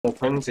More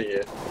ping for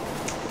you.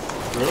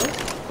 Really?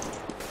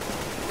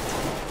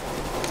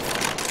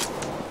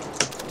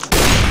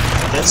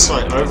 That's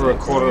like over a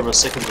quarter of a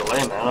second delay,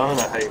 man. I don't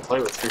know how you play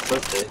with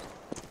 350.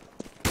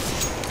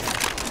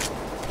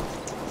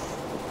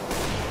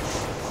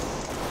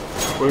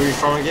 Where are you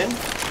from again?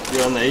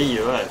 You're in the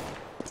EU, eh?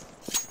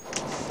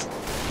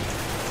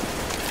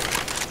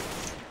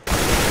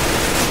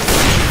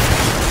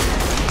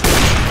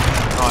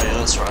 Oh yeah,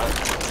 that's right.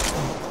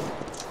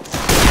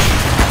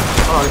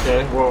 Oh,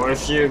 okay. Well,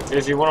 if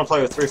you want to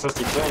play with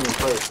 350 ping, you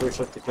play with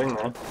 350 ping,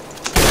 man.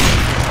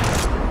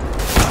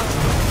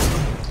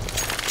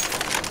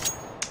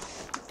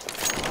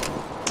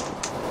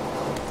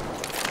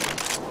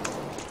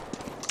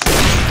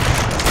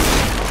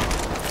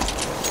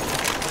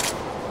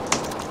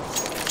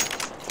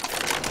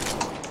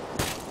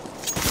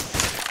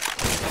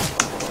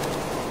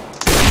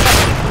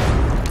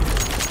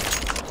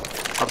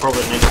 I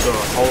probably need to do a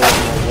whole lot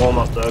more warm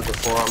up though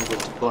before I'm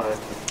good to play.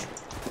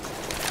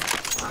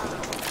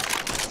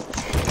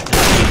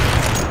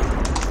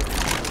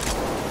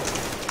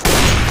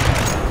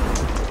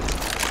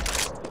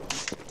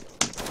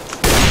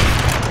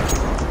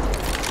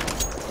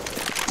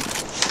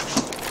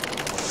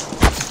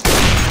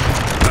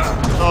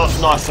 Oh,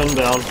 knife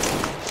inbound.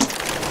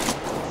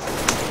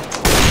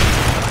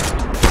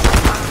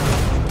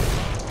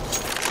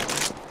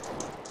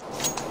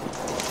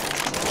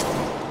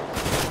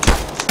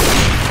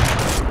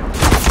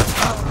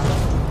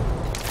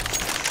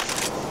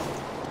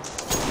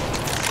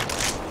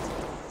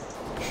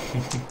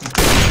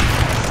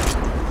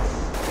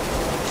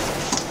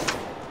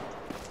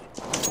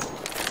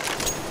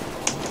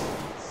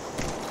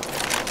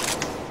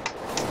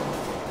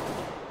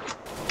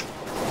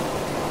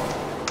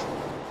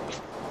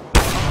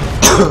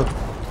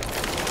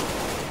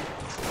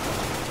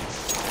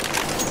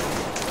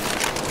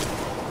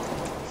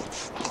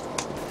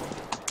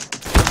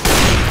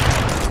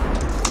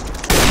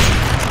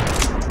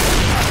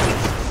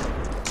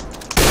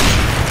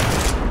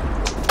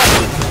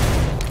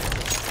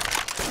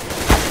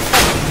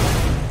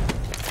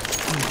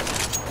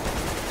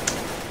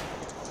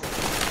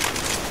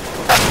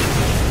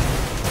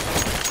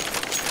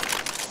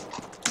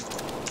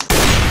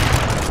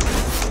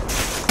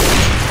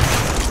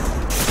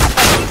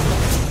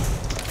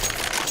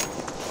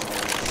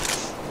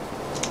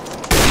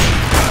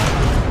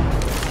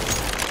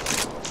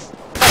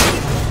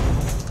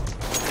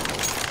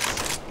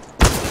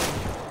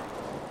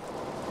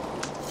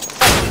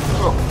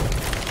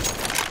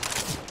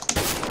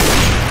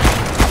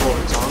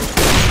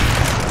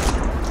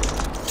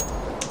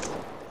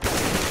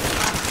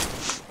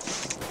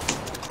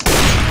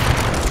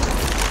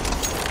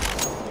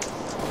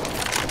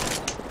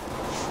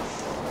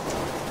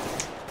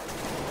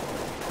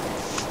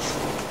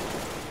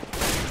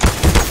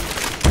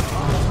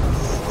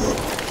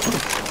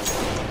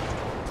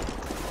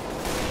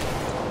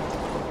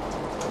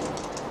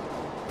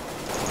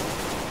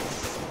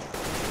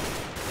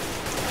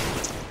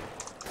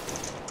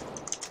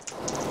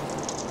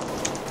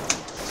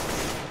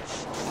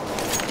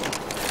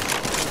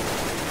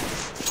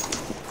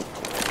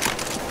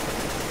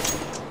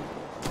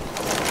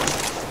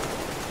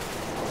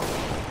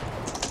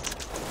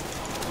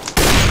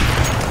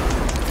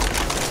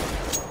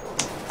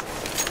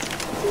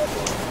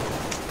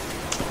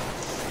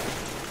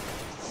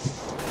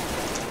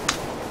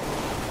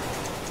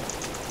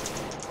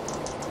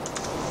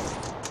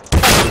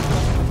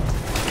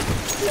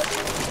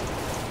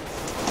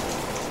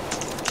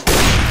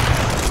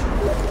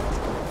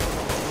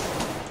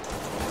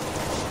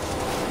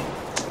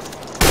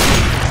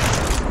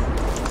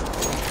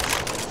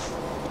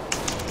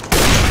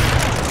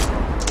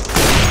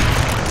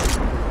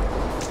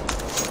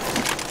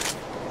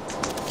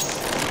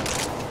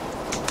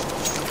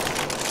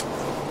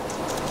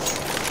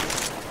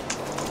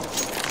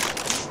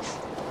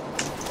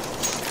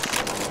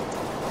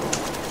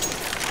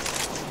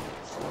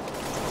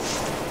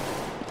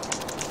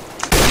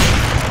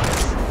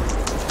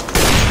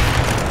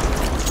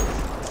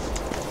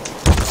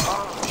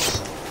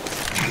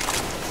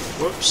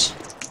 Whoops.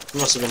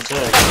 Must have been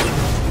tagged.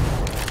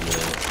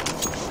 Yeah.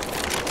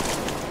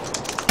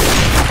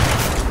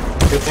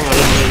 Good thing I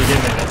didn't let you get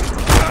me there.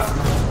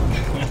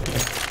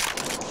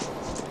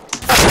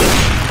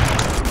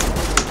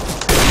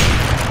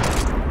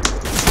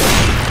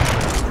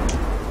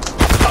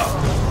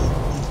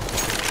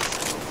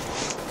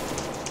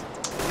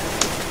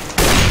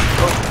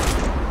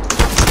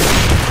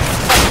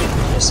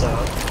 Miss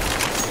out.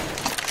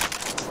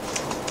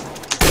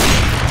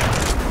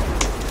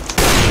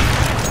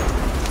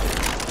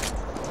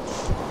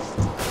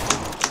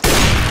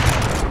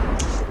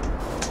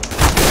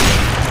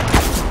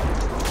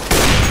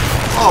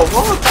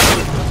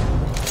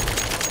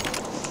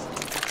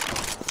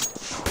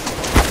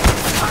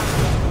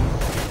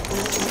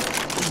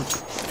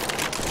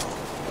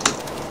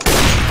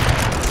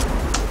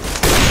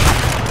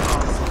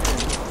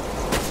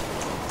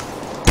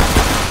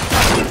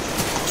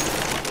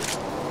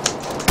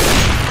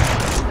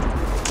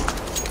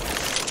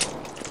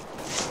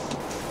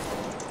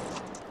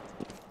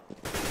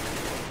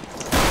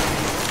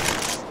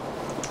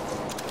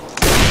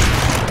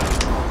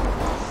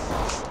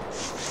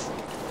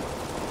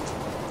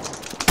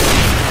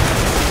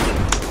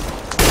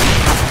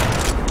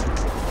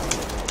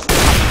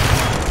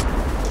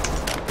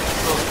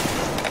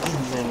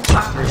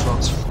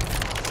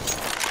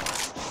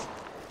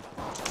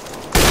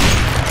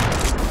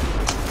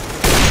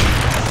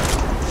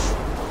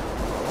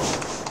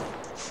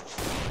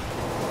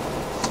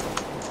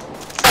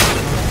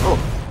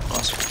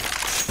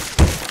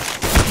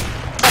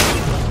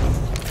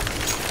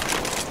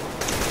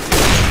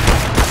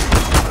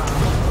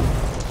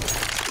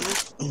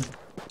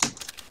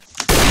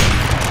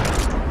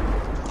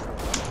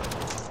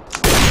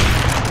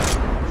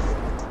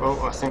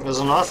 I think there's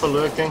a knifer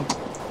lurking.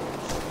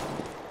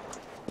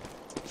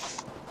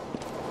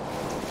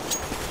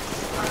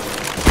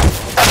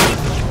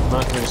 No,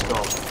 he's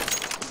gone.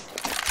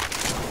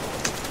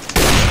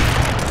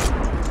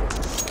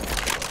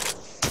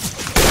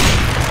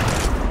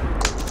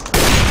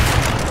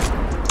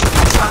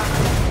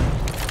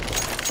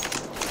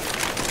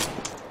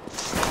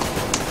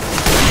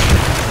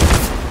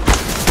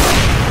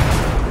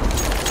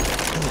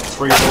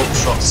 Three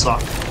AWP shots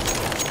suck.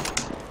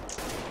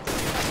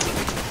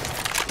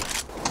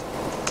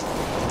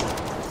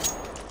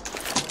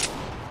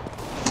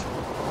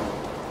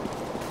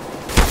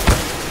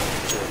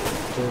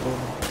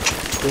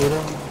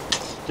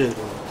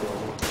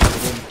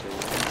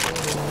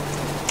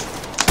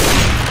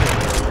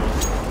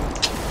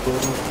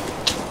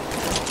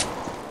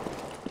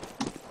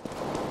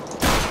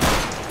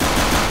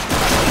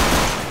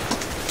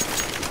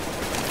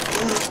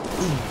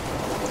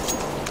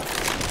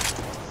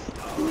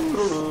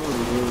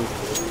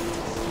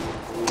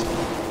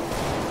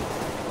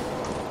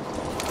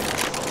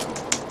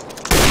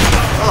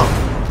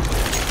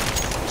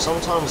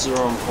 Sometimes they're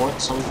on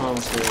point,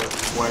 sometimes they're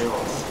way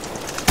off.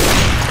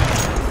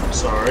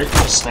 Sorry,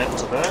 just snapped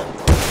to that.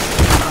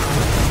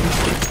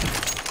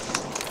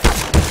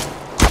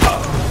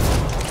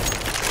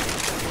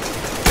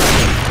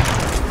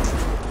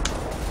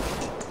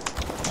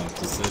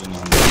 After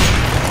 700,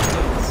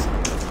 that's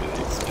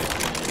really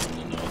expecting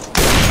you, you know.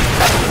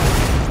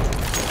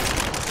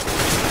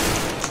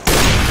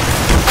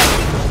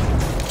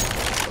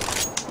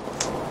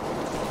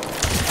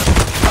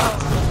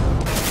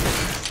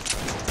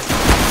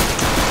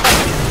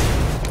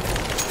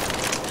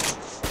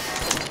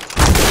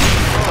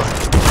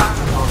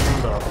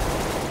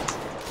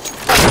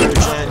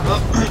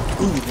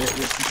 Yeah,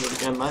 you can do it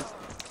again, mate.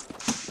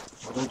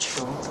 Why don't you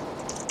go on?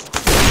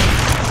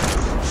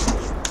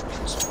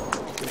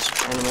 Just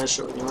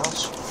animation with your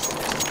mouse.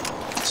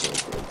 That's all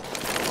good.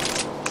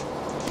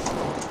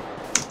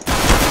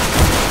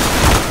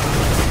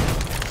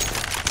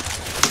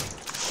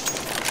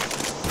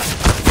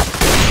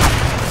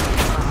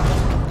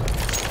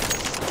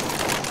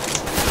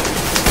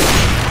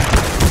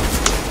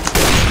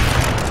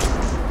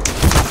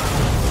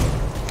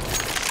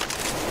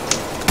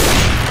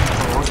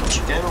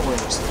 Game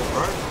awareness there,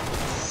 bro.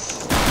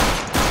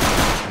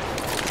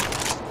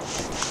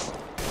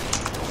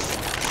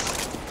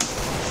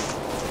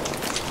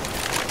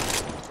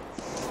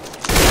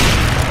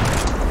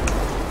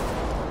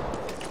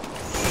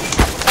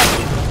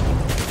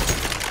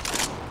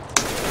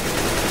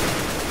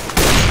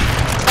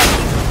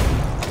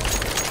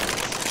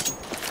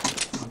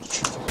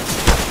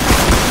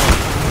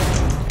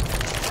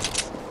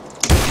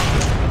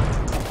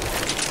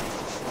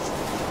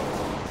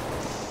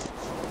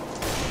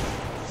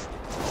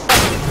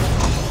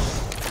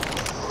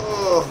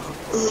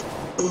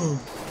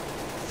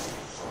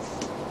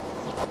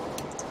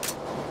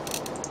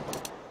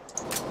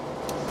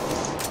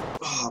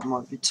 It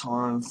might be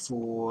time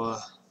for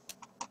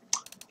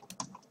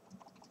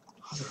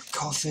either a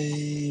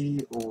coffee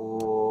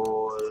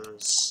or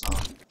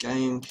some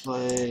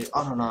gameplay.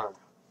 I don't know.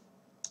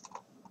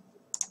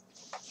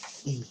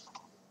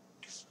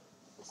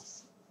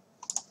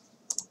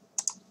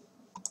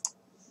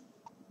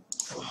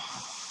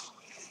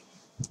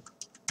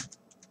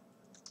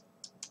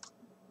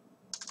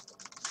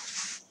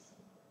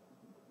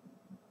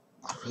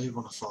 I really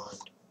want to find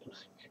an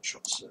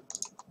headshot set.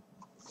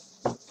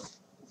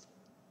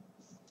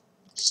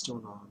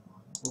 Still not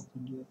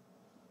opened yet.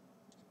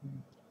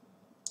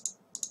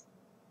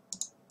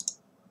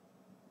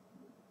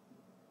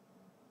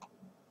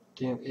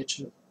 Damn,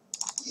 itch it.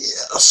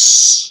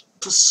 Yes!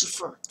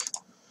 Pacific!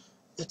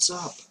 It's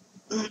up!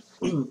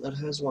 It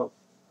has one.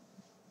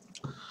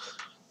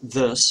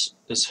 This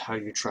is how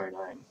you train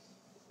aim.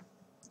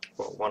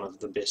 Well, one of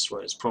the best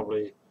ways.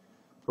 Probably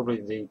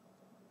the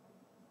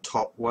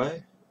top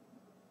way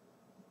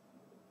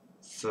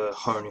for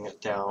honing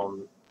it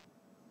down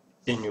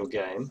in your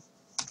game.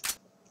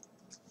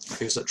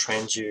 Because it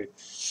trains you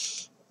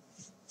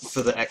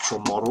for the actual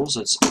models.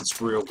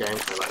 It's real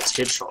gameplay, like it's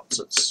headshots.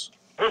 It's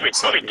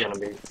like you're going to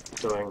be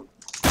doing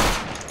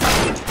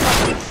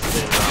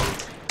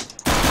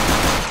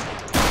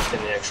in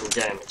the actual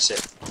game,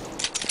 except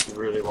you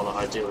really want to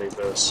ideally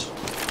verse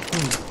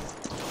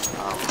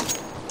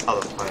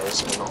other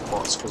players and not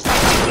bots, because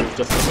they move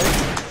differently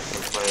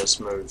and players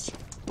move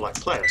like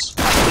players.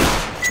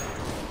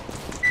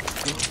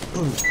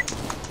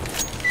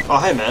 Oh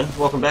hey man,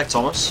 welcome back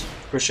Thomas.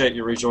 Appreciate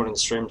you rejoining the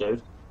stream,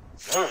 dude.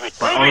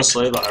 Like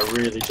honestly, like I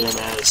really do,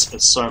 man.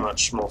 It's so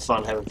much more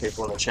fun having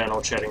people on the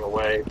channel chatting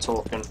away,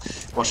 talking,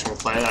 watching me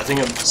play. I think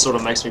it sort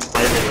of makes me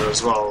play better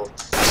as well.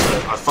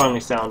 So I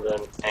finally found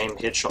an aim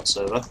headshot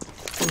server,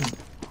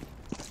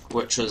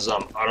 which is I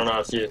don't know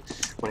if you,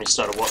 when you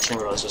started watching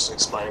it, I was just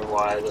explaining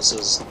why this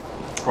is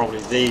probably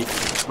the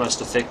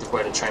most effective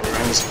way to train your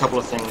aim. There's a couple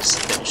of things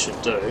that you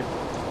should do.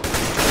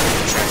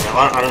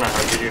 I don't know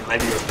how you do.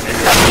 Maybe you're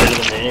better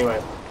than me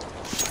anyway.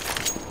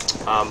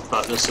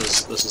 But this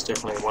is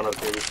definitely one of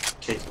the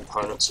key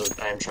components of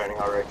aim training,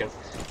 I reckon.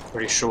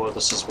 Pretty sure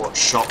this is what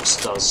Shops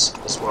does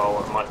as well,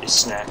 or it might be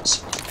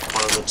Snacks,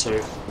 one of the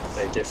two.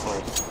 They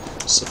definitely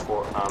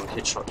support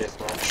headshot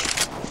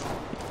deathmatch.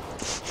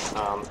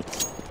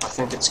 I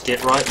think it's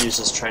Get Right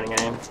uses Training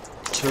Aim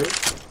 2,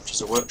 which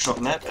is a workshop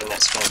map, and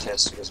that's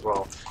fantastic as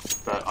well.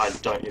 But I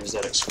don't use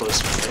that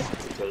exclusively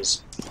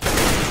because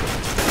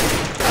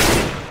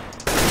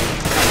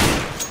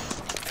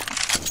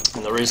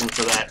and the reason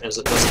for that is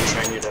it doesn't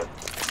train you to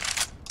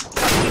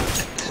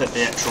hit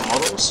the actual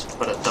models,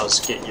 but it does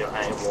get your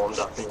aim warmed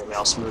up in your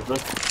mouse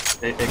movement.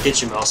 It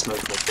gets your mouse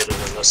movement better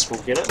than this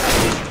will get it,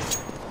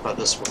 but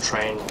this will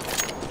train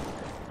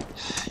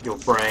your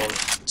brain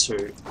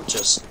to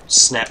just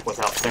snap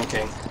without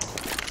thinking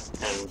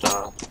and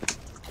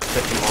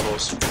hit the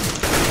models.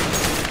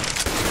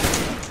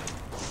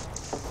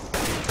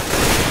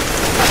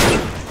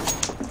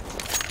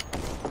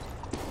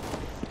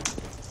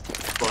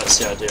 Well, that's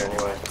the idea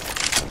anyway.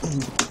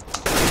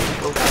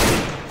 Oh.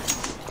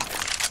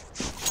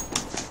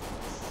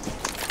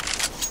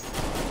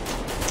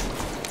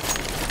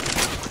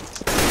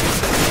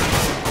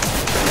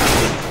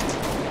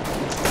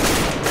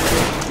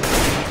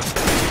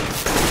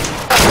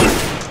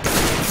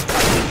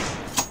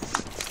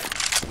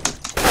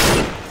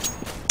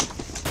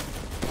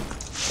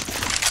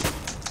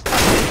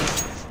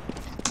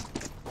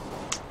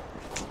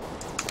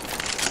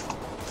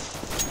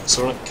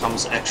 So when it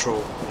comes to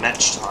actual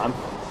match time,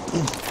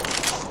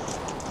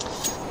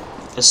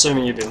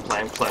 assuming you've been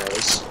playing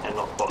players and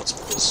not bots,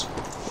 because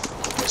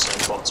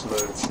obviously bots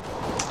move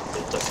a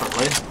bit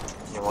differently,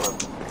 you want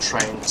to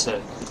train to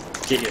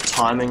get your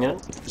timing in,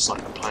 because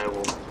like a player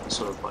will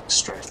sort of like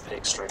strafe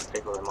peek,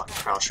 or they might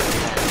crouch in the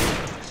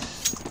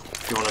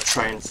hand. You want to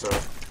train for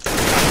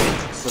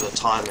the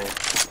timing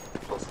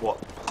of what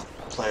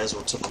players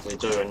will typically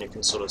do, and you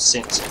can sort of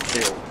sense and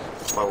feel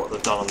by what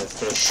they've done on their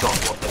first shot,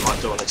 what they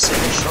might do on their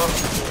second shot,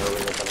 you know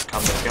when they're going to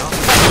come back out,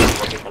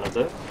 what they're going to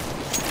do.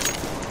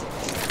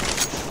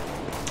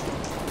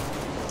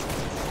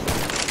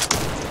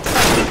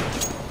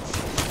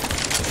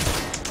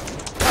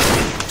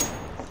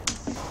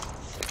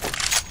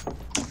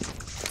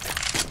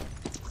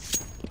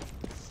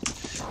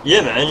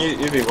 Yeah man,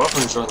 you'd be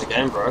welcome to join the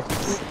game, bro.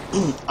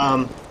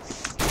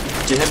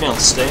 Do you have me on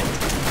Steam?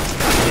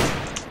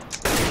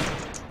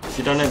 If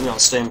you don't have me on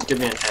Steam, give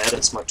me an ad,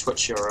 it's my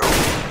Twitch URL,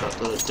 but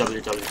the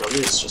www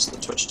is just the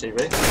Twitch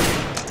TV.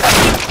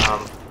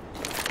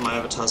 My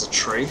avatar's a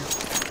tree.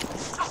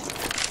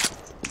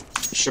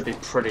 Should be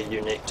pretty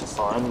unique to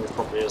find, there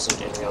probably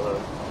isn't any other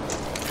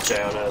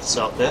JayOnEarths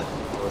out there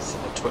with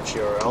a Twitch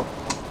URL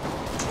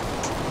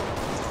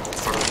in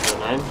front of the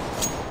name.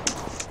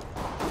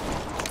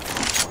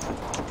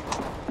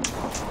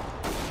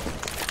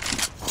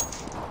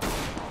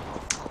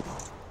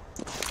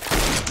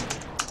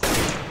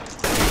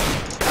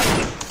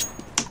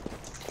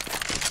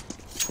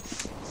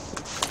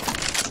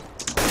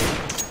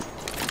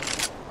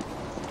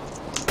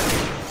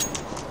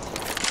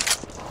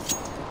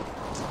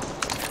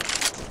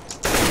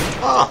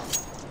 Ah!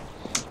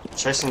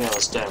 Chasing down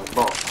this damn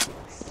bot.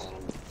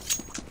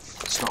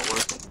 It's not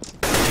working.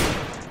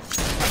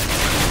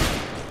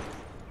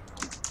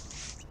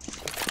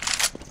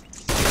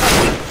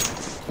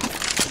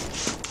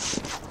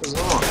 What's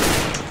on?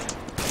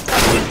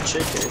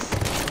 Cheeky.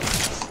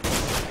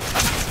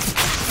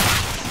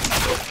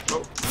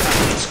 Oh,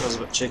 this guy's a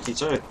bit cheeky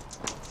too.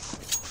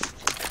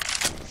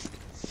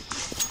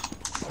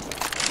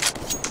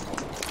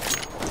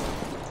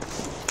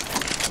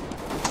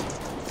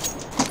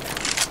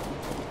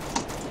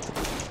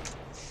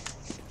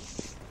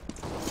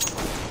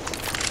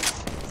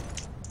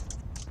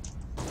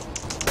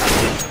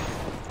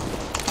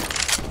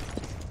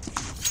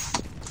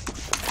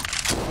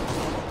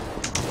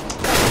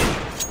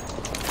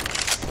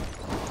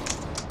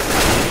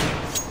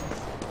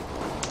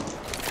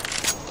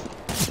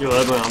 You're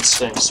able on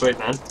Steam, sweet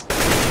man.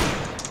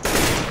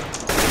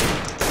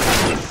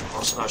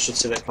 I should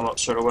see that come up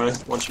straight away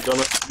once you've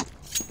done it.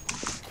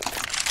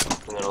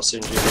 And then I'll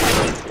send you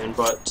the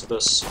invite to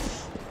this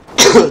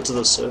to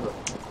this server.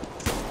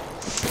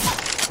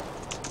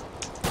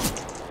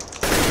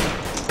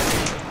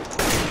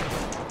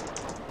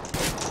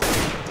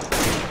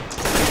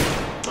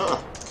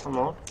 Ah, come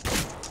on.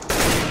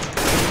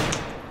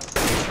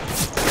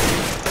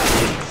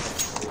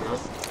 There we go.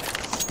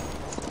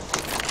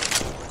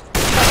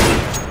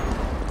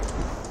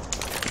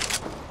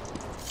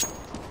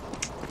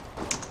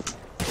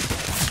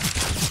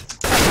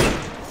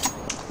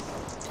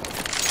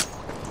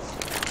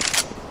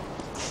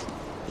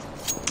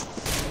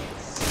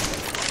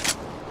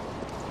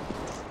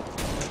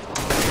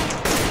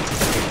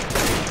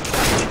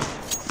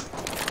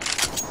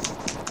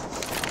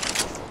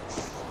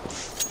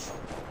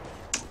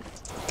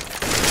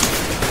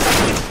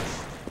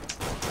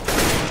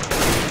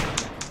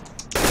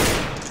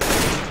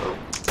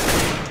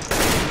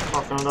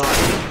 Fucking up.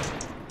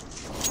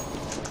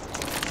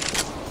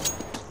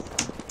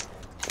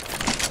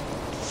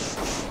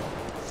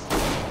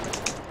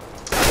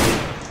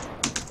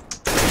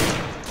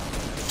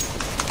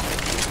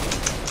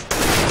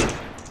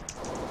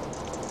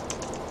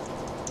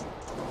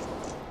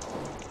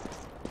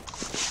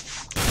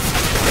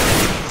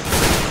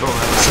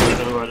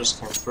 just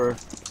came through.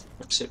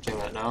 Accepting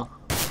that now.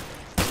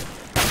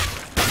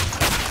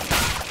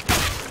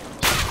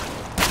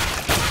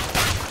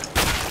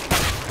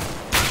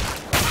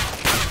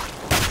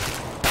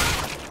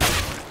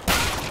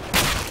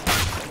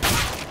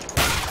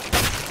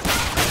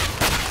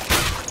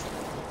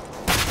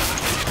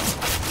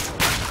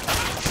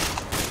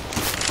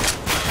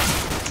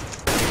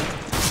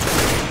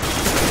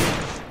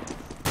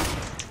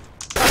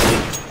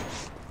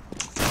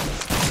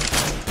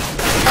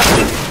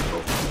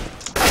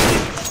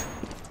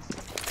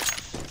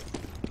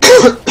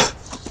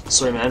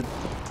 Sorry, man.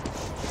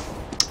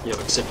 Yep,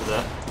 accepted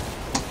that.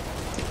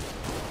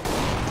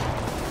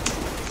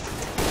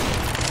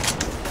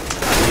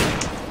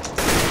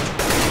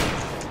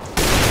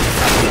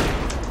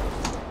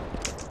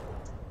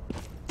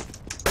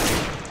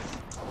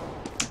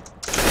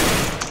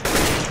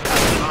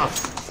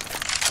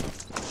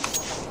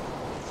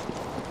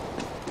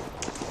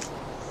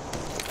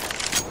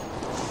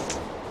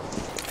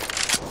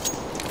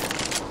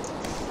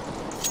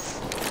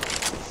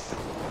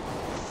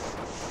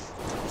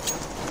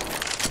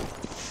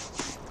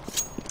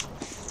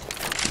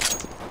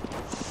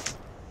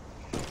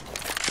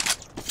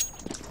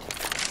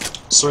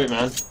 Sweet,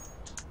 man.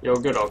 You're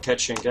good. I'll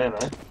catch you in game,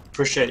 eh?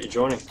 Appreciate you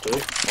joining, dude.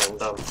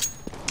 And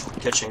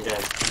catch you in game.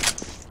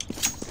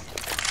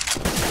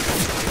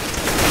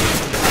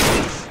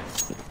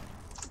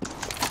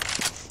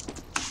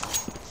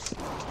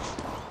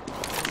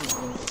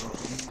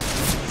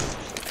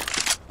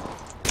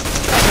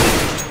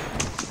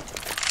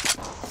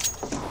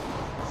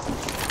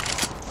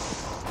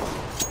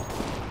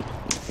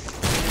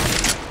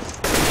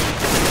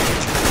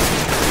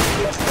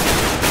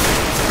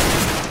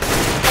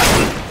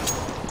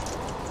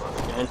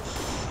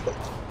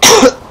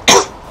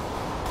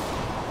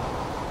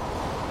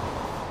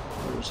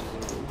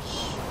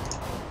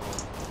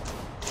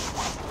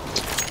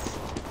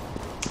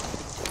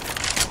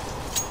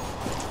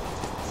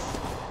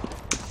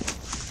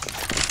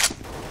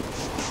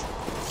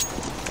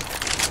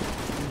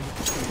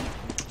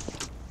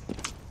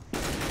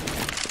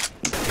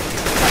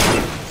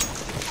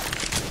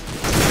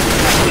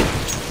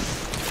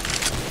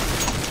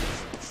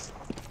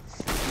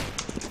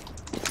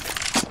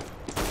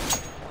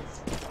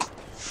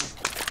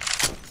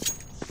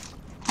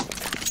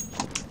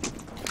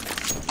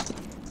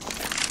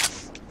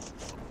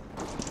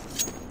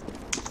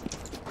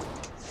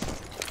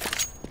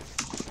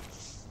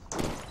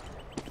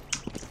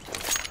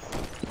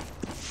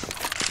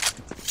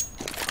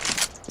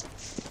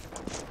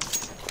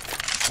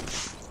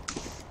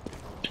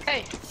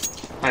 Hey.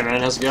 Hey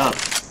man, how's it going?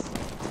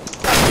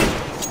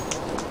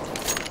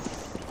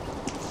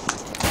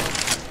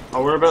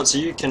 Oh, whereabouts are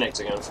you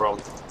connecting in from?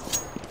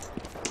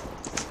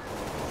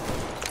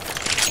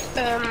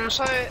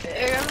 Sorry,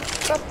 again?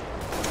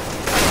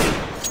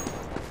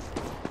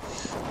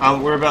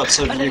 Whereabouts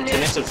have you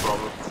connected from?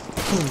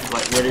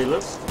 Like, where do you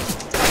live?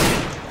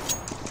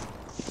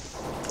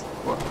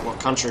 What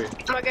country?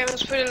 My game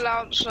is pretty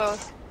loud, so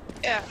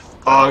yeah.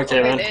 Oh,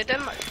 okay, man.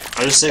 Denmark.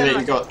 I just see that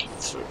you got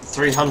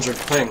 300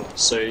 ping,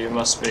 so you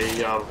must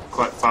be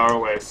quite far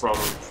away from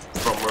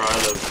where I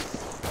live.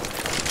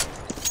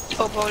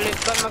 Oh, probably,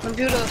 but my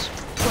computer's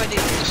pretty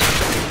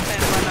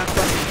not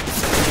quite.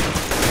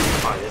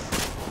 Oh, yeah.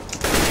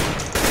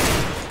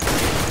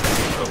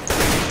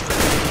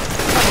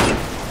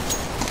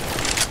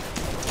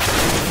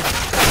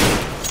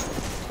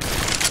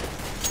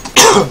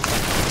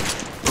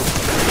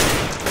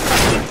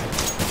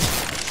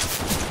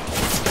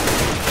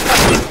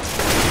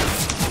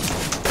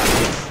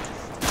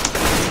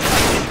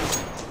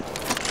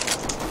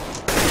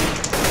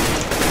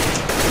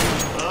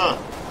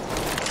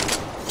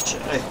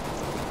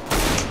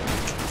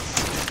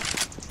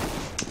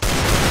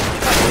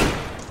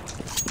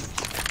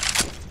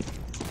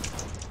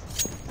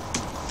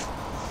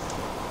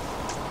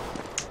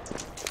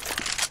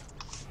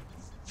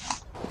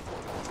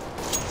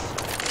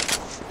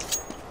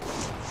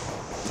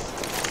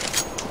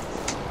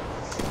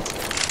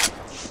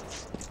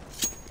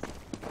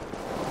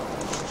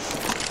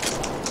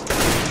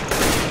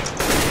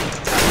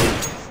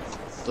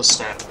 The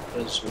snap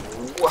is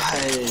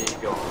way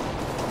gone.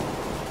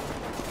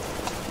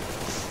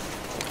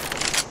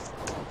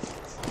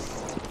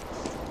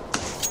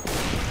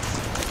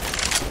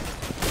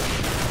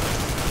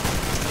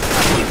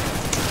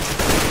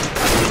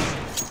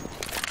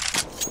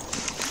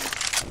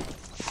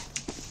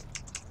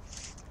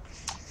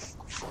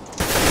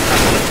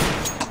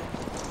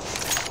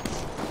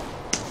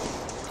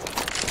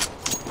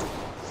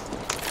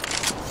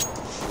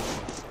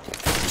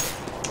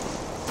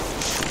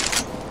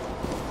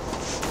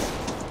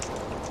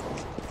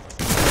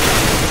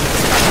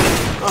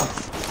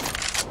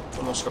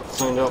 Almost got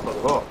cleaned out by the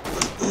bot.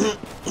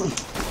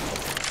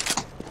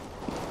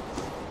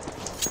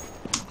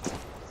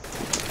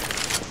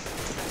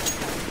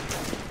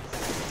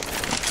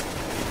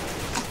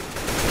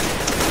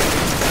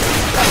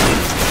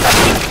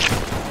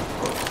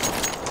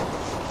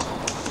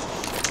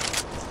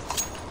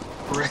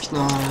 Wreck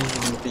 9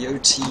 on the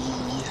BOT.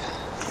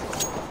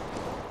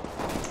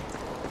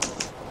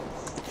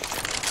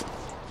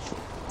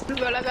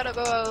 I gotta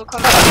go. I'll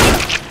come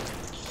back.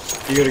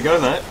 You gotta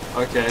go, mate?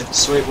 Okay,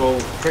 sweet. Well,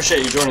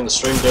 appreciate you joining the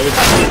stream, dude,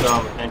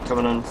 and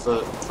coming in for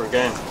a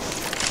game.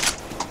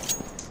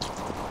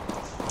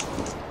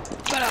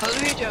 But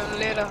I'll rejoin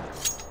later.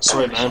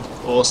 Sweet, man.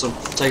 Awesome.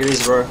 Take it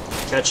easy, bro.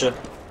 Catch ya.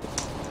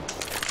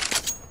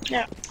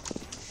 Yeah.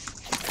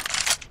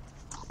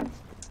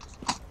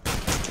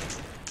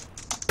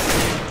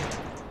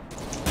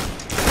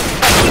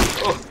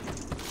 Oh.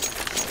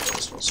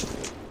 That smells so good.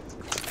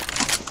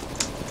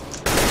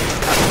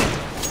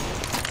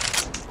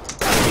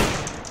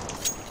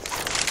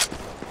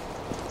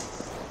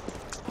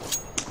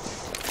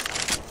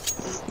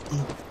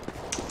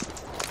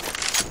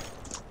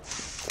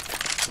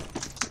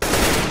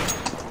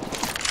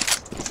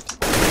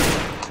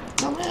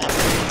 Oh, man.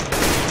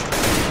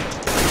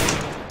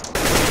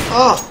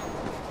 Oh!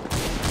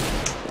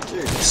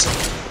 Dude, you suck.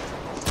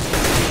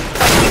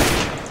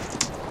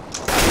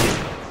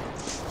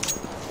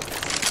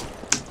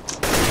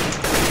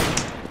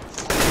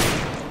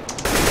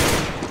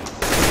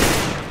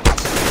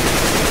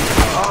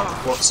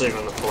 What's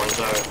even the point,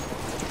 though?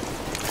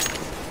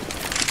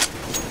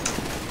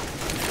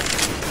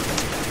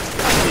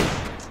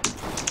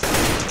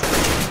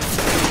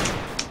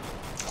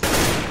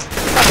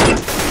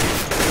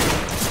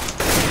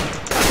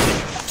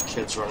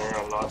 Kids running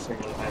around laughing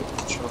and aiming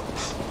at shot.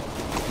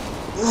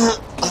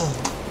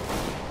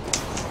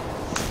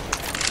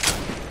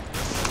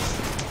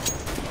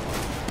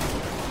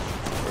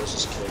 Where's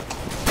this kid?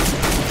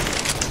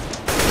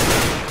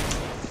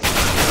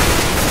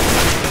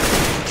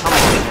 Come on,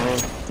 man.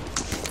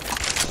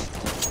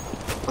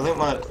 I think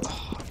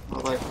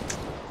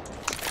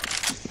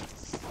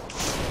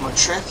my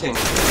tracking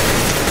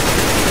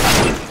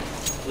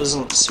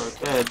isn't so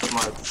bad, but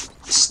my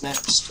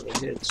snaps to the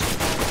head's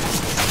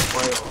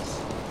way off.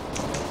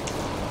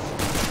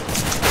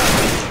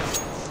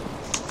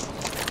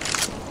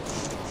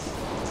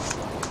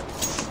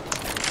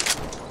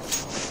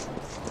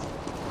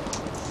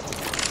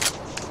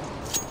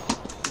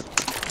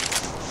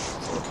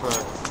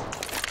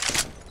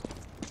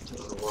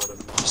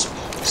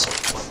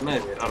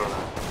 Maybe, I don't know.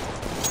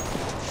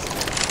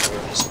 Maybe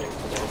I'm just being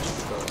pedantic,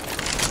 but...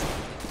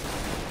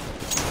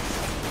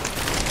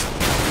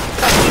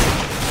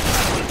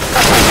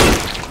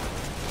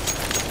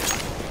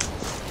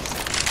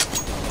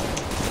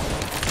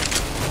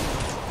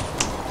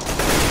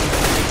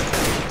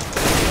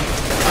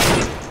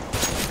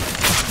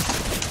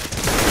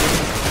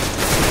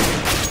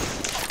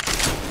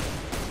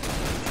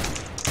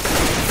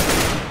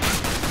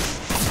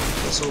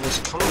 Where's all this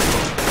coming from?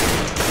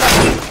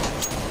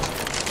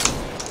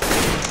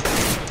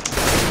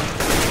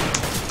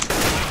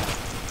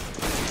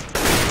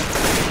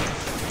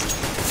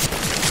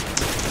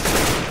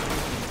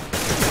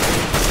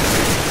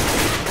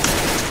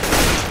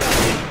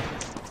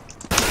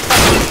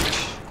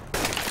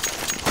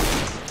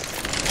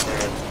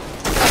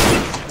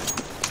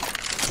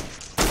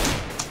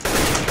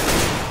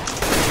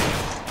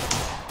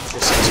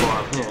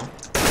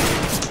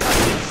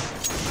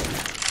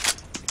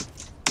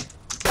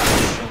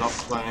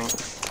 Playing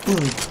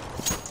in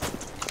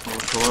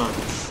Cologne.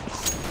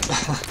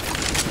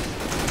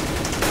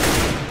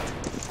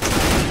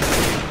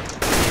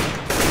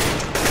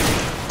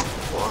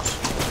 What?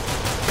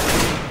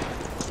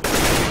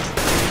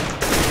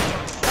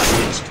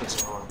 This kid's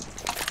annoying.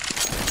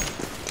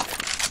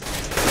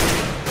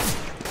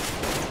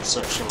 It's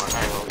actually my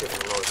aim on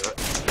getting annoyed at.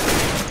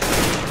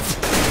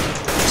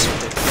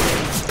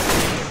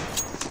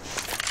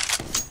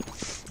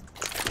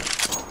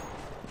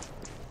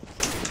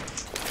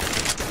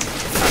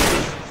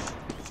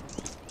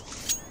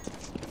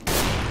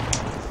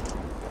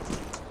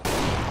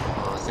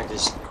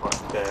 Is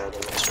quite bad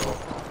in this one.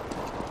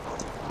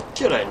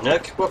 G'day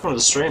Nick, welcome to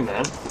the stream,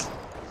 man.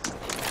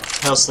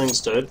 How's things,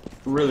 dude?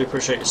 Really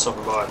appreciate you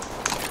stopping by.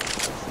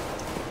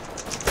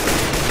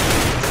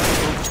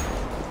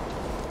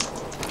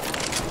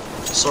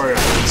 Sorry I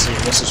didn't see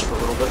your message for a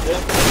little bit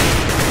there.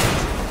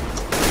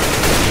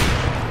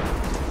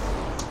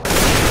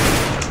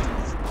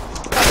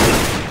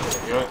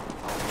 There we go.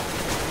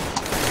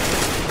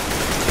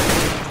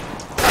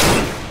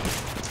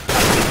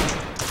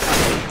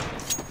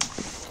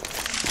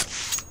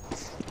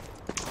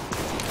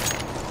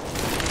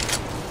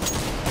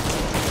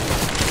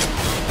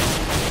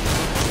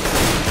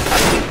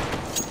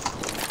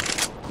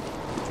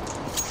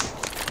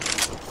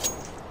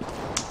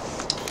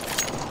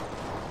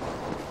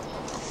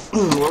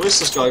 Well, at least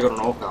this guy got an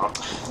AWP out.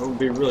 It would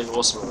be really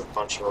awesome if a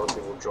bunch of other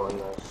people joined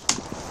there.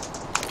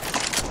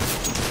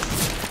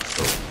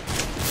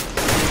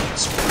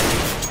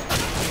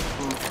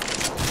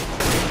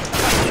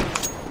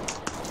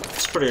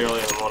 It's pretty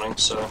early in the morning,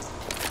 so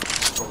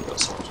it's probably got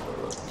something to do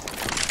with it.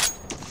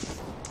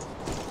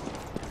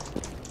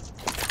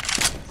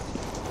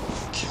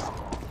 Come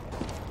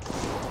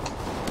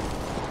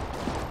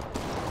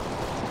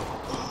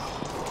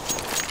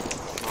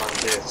on.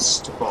 9 deaths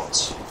to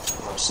bots,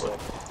 mostly.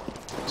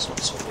 It's not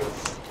so good.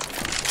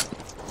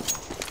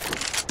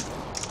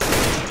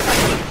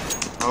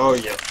 Oh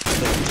yeah.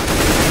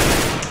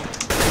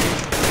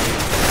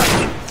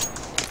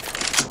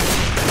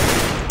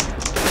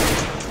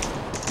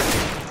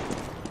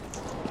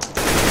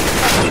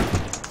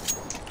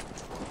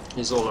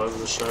 He's all over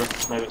the show.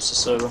 Maybe it's the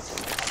server.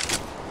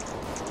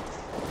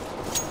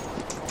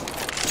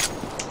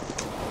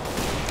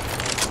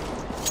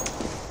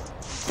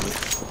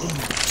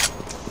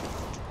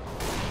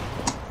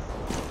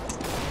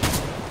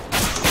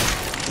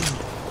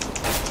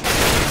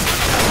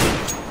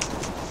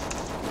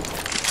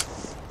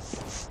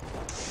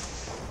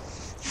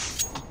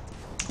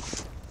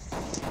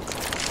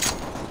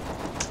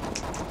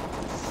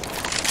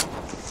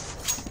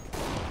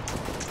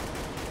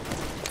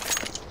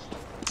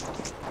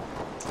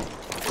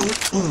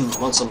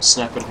 Once I'm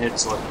snapping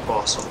heads like a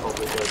boss, I'll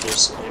probably go do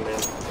some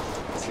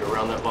MM if you're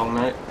around that long,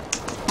 mate.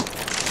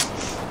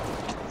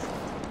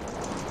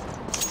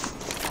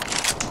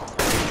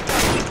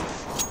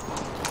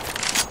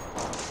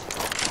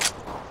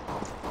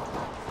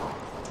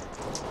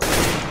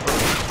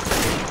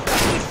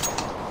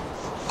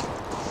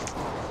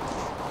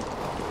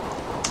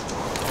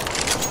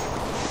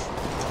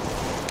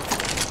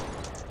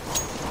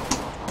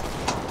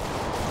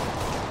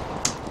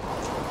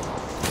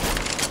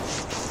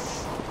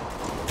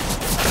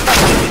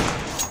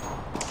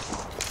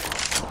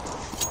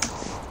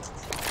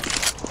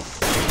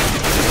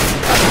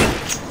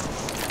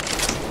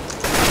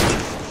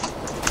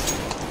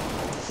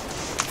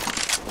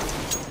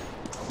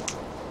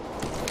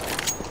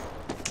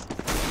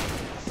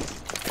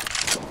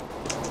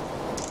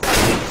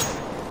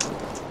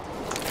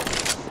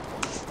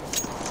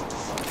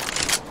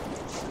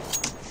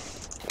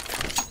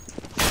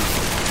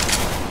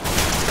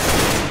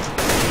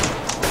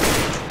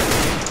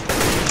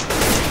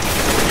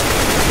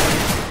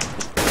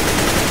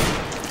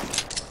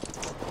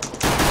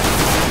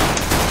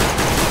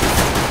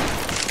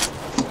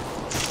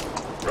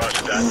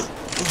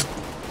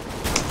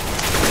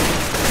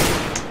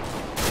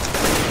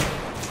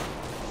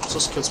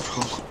 It's this kid's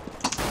problem.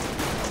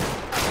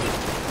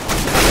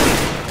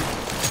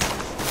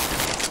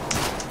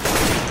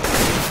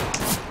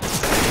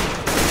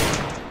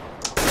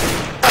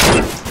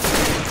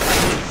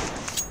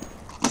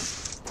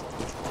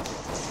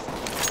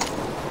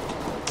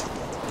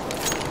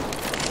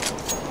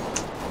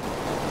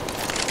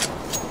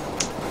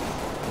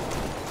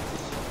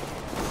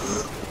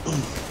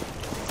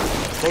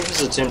 I think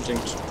he's attempting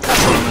to try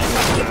and make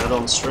me bad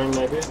on stream,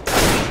 maybe.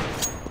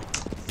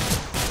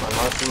 By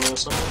knifing me or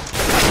something?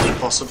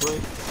 Possibly.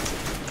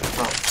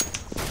 Oh.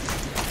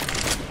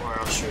 Or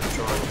else should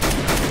try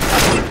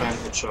and bang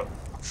headshot.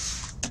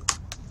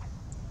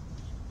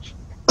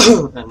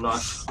 And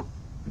knife.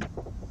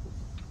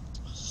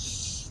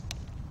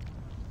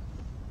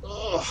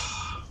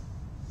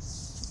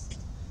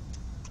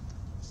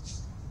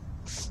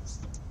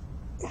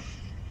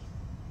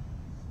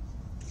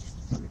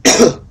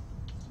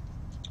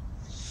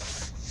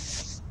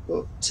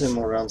 Well, 10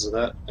 more rounds of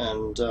that,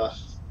 and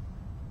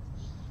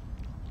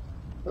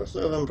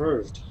hopefully I've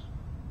improved.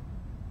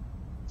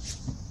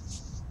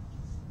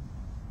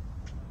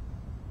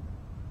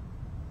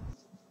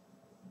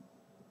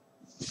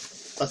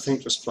 I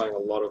think just playing a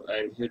lot of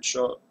aim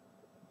headshot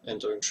and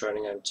doing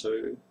training aim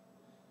 2,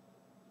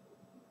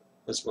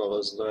 as well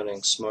as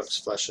learning smokes,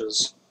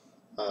 flashes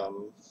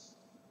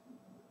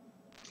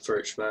for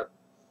each map,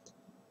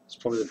 is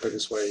probably the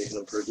biggest way you can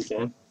improve your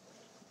game.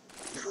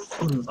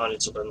 I need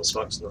to learn the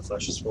smokes and the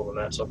flashes for the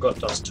maps. I've got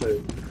Dust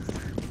 2,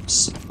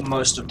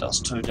 most of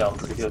Dust 2 down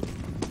pretty good.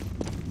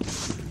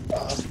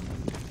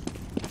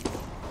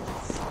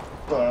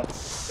 But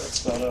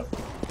that's about it.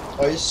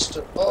 I used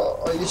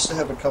to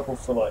have a couple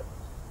for like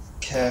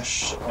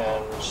Cash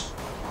and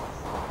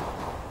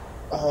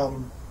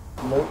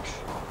Nuke,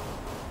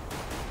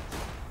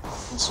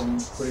 and some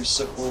pretty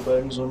sick wall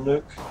bangs on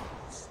Nuke.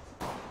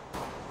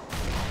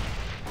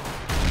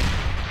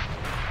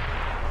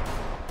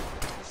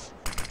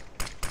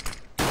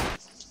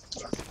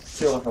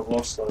 I feel like I've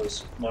lost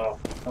those now.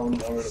 I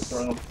wouldn't know where to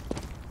throw them.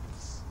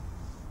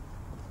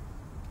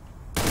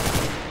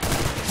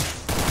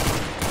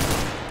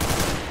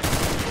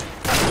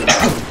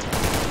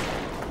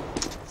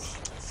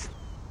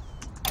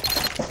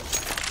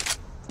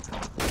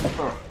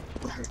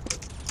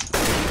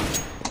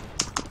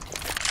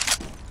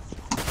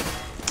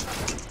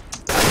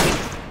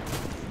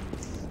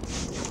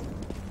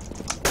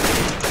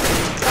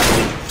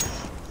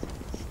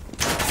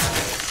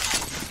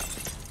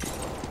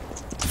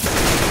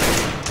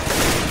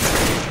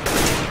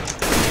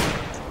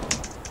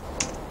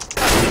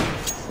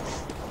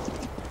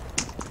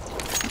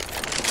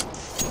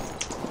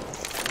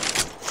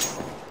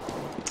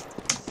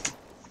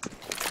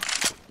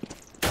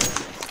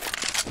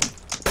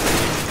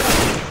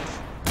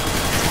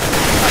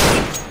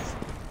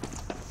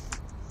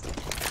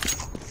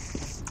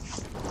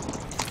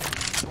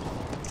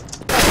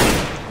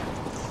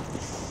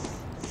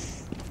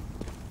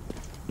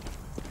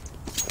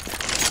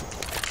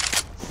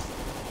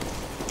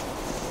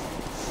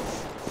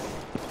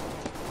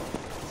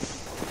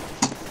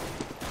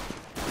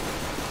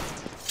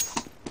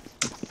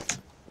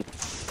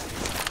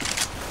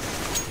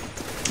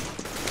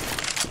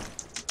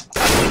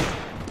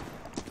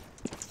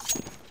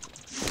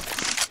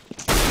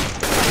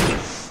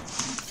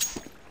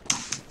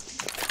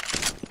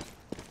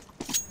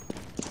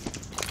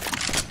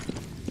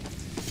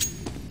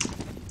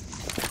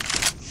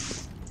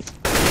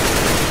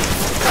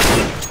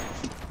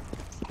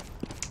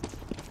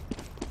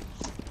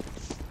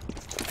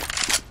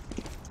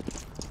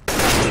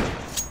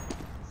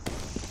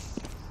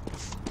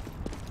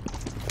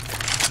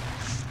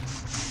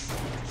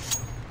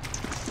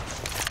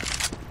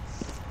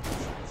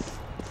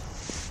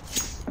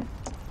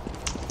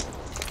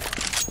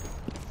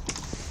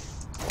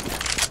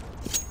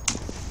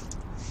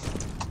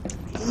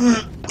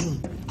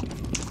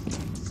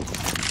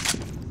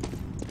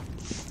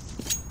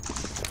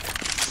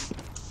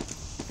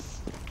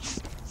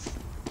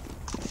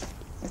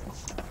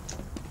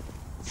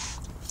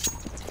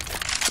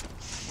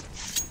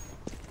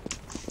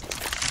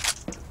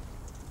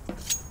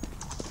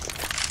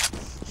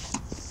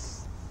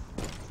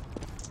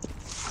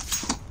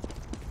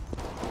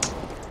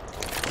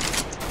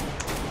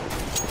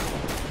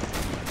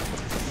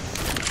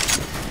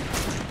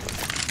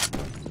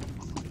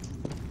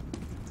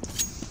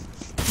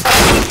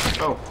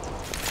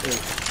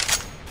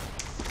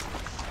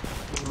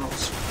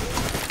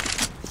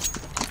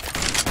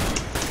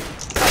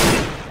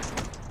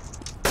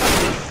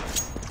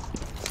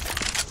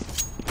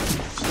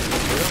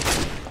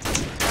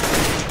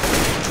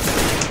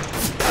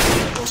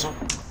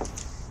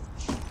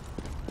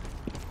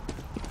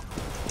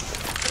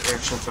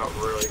 Reaction felt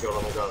really good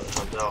on the guy that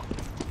jumped out.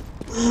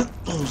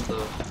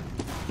 The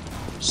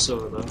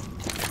silver though.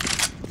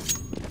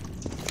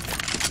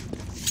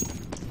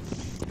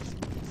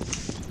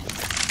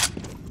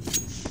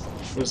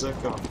 Where's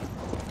that gone?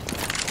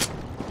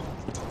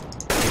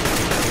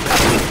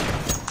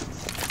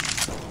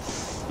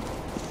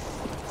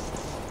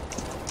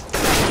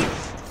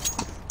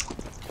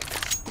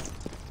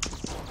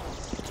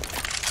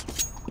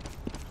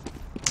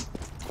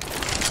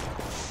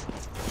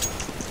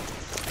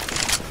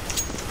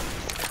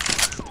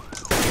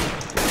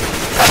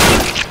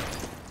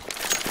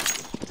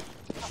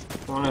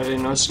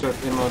 No scope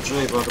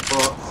MLG by the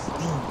bot.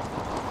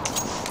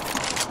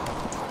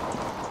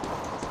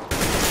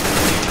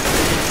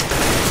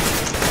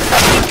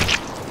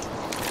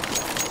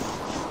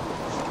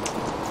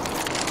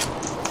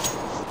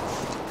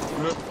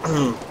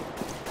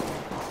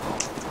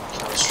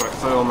 Counter-Strike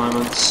fail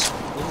moments.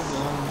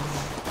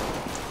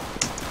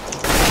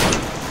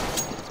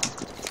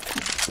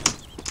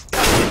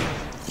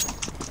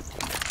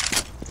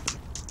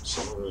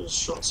 Some of those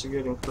shots are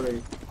getting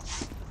pretty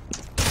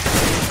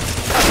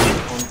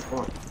on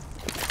point.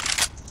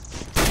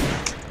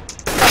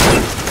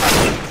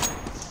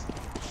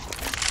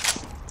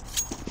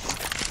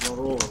 Not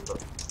all of them,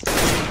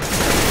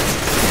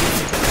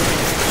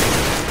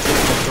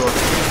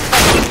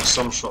 but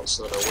some shots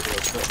that I wouldn't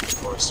have hit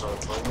before I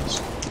started playing this.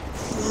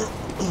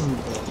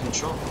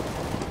 Headshot.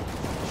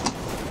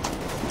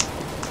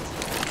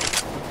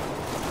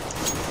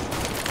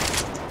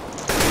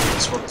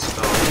 That's what it's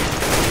about.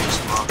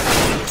 Just marking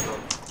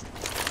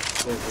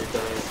every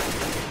day.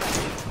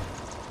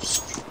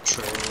 Just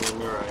training in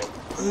your aim.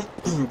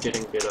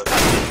 Getting better.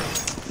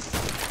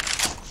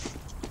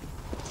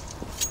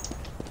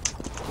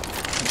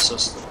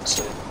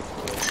 Consistency in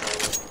your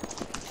training.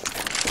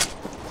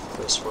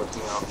 First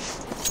working out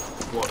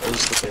what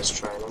is the best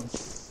training.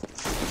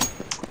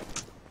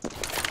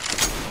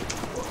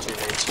 What do you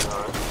need to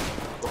know?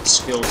 What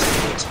skills do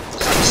you need to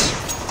possess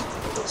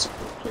in order to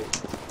complete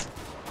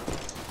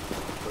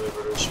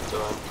whatever it is you're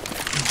doing.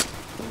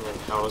 And then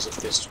how is it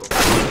best to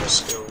apply those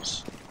skills?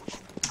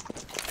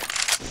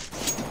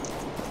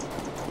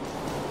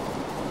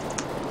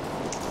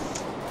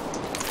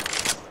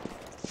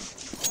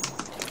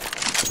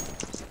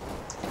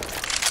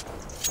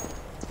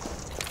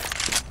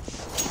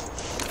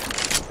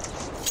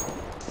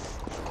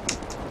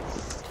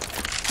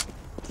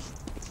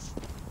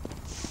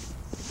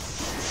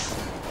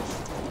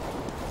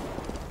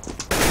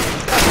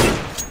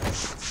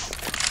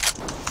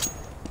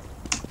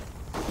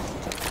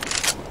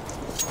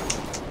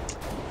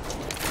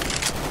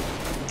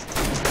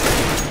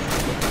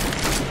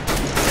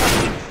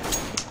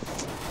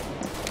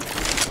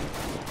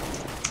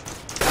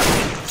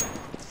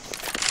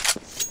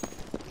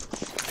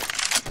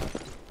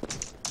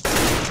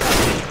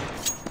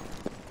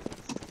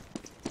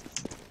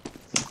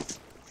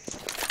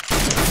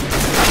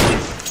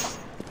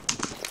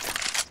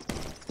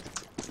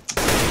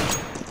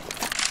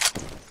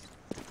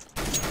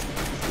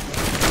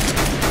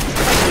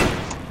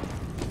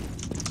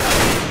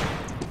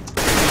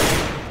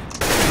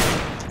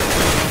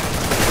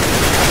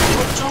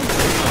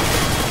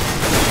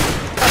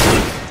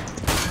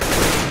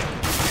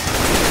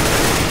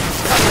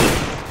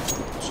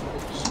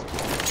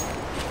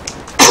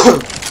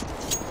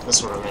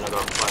 That's what I mean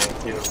about playing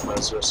human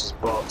players versus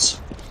bots.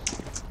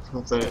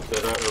 They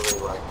don't really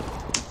like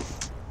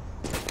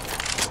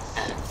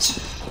act.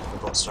 The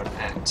bots don't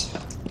act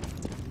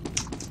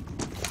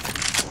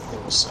in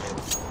the same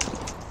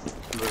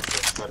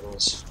movement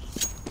patterns,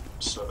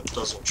 so it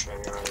doesn't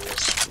train your aim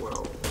as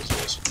well as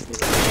those human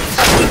players.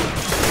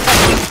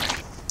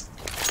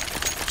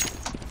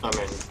 I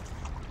mean,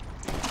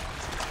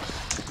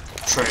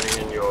 training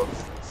in your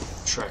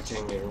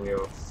tracking and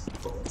your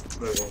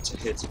moving to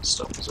hits and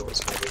stuff is always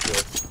going to be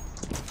good.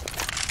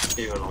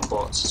 Even on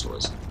bots, it's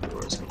always going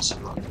to see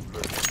marked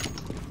improvement.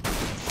 I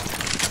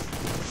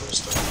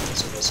just don't think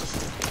it's a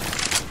necessary.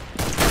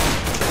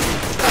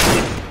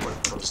 When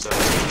it comes down to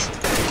actual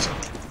games,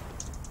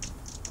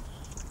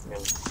 I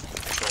mean,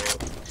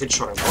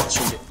 headshotting bots,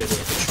 you'll get better at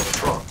headshotting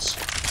bots.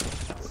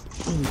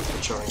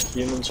 Headshotting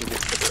humans, you'll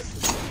get better at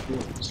headshotting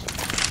humans.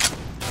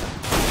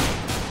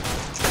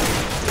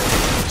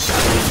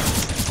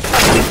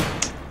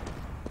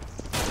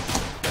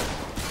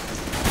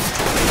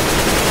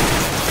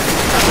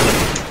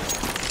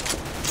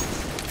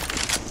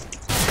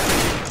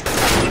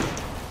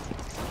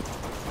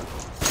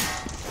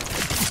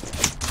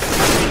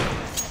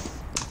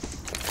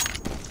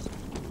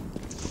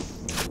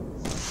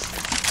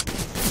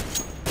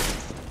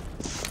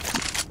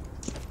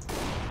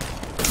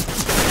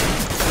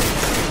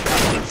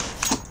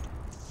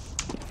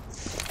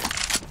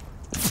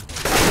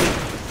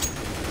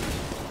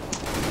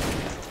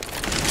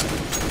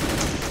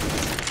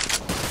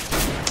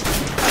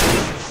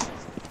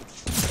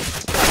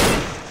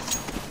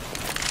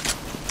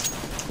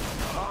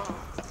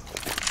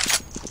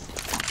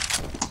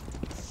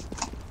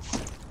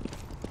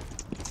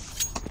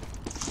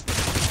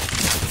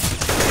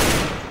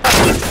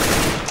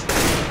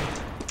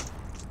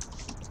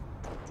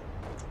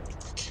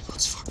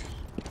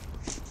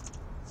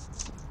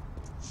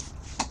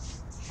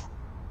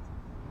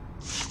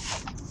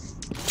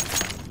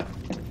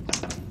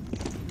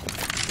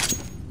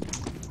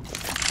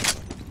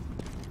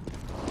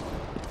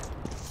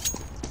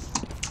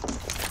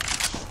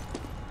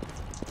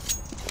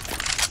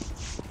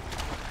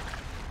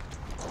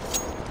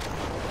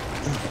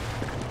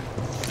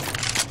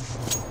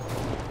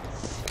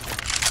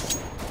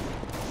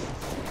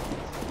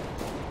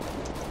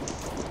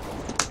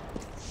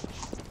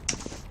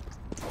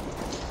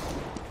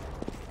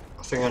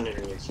 think I need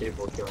a new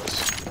keyboard,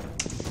 guys.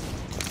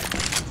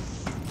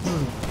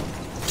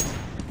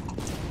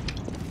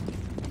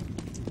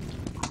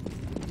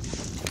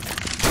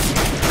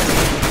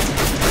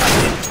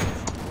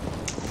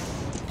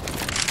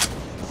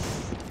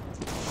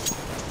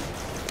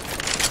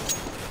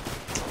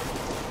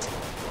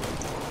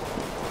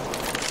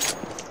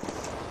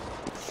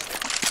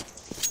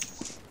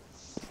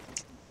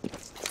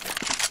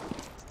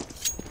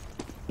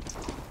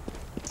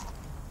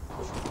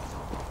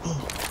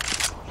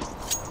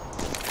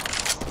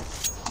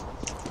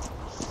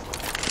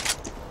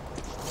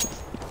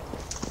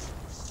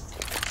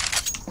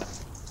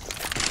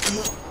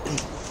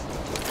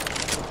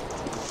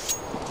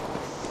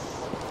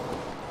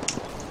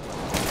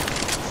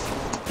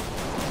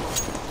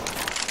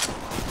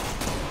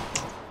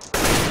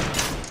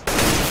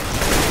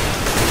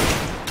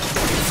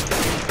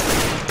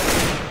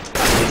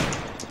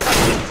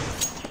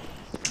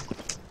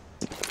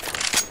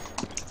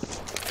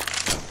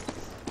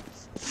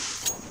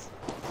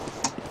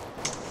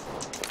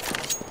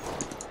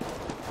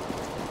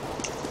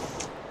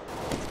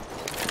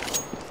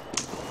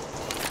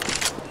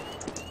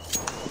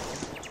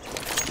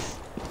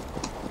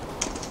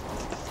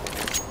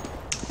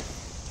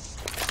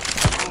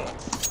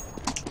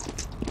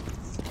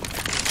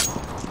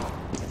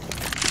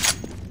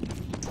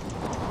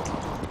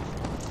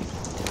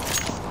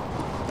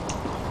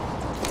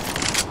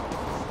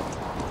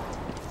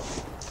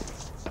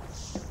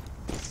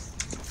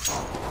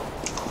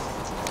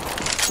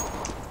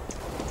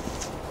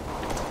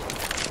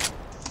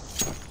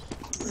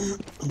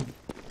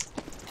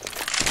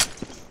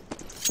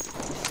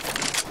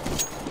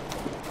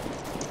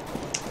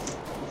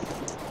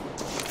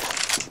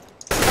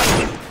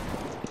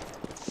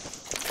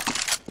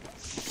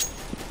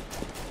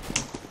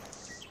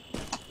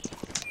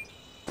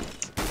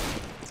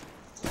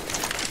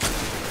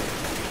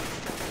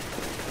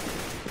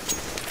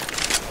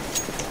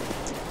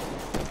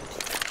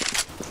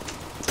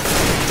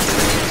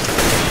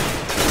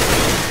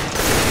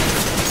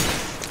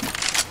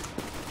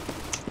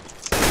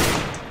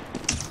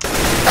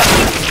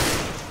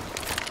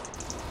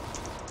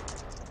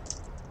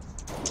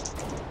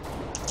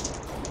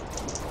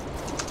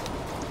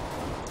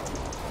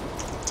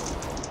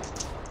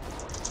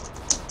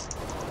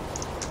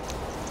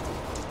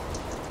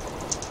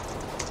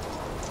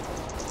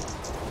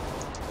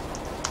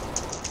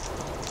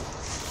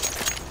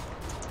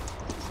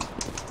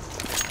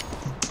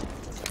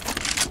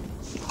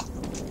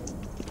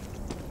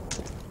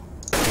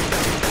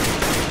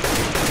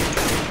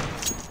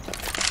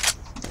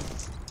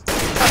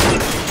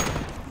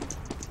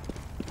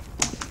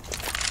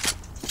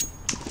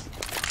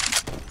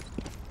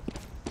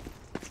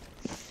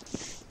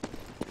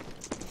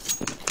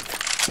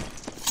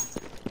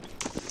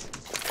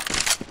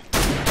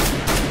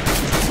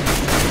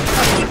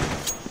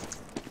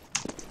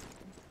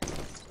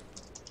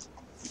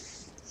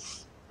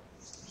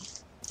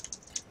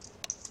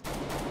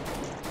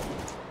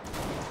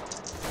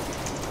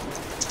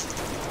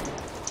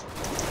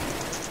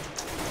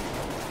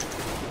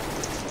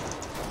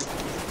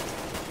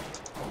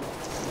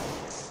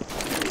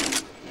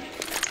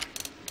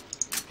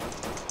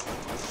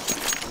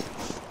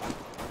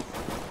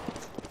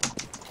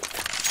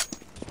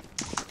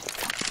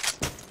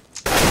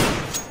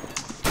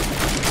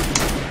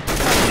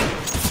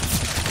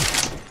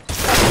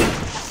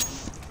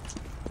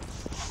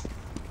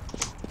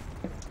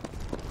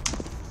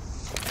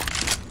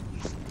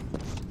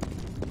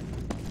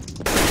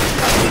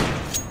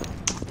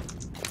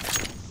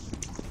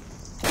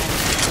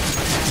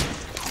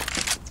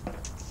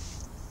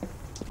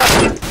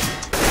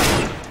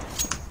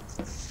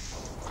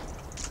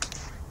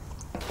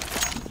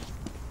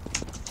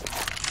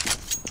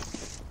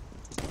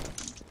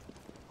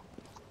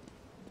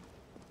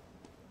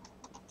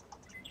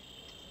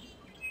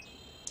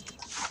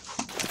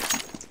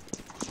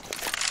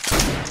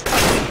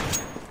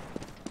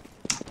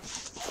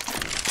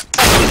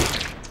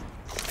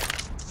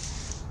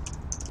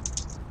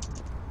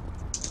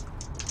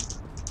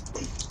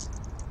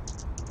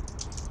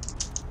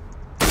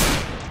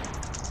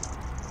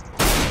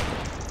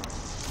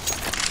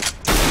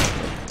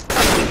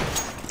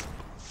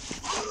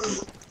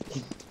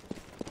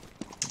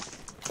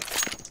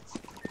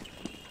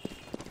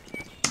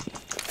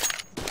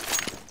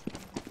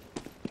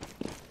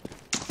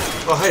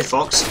 Oh hey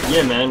Fox,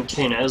 yeah man,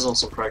 keen as on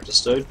some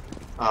practice, dude.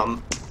 I'll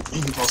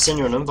send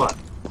you an invite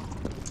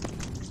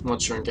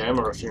once you're in game,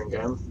 or if you're in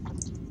game.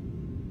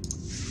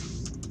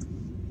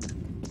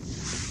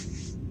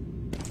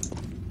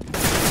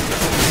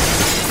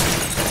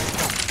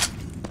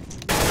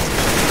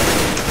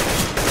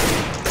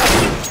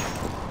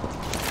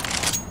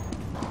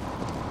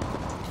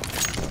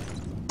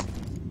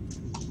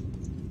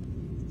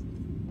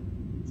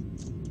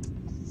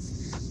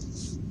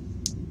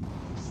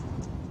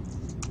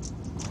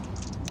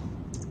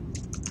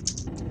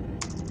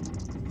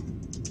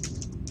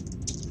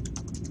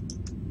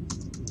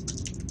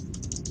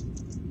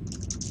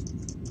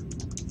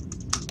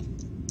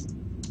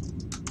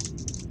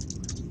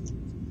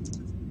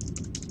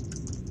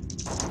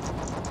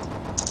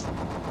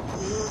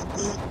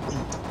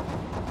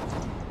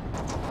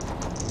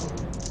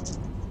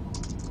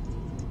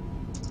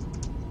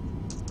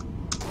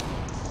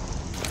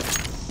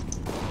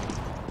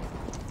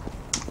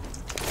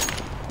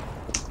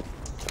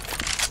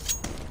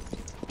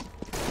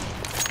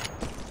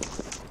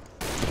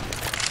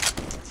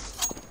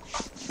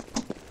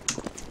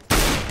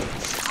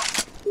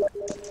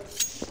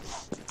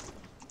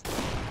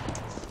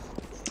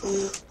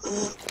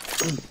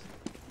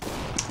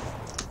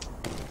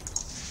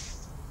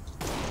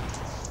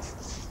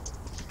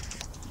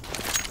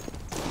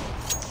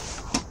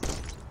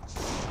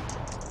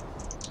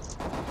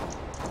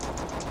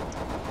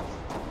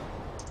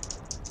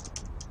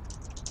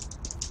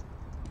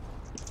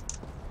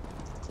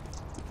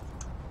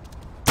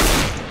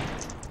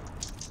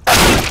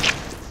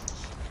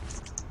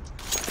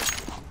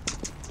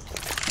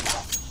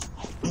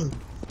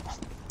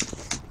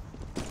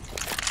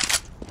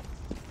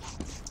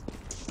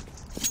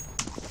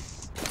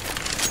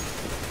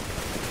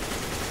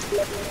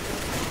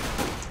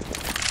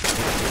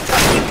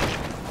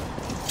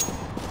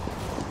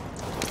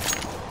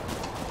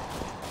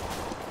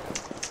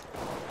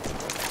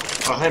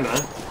 Oh, hey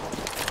man.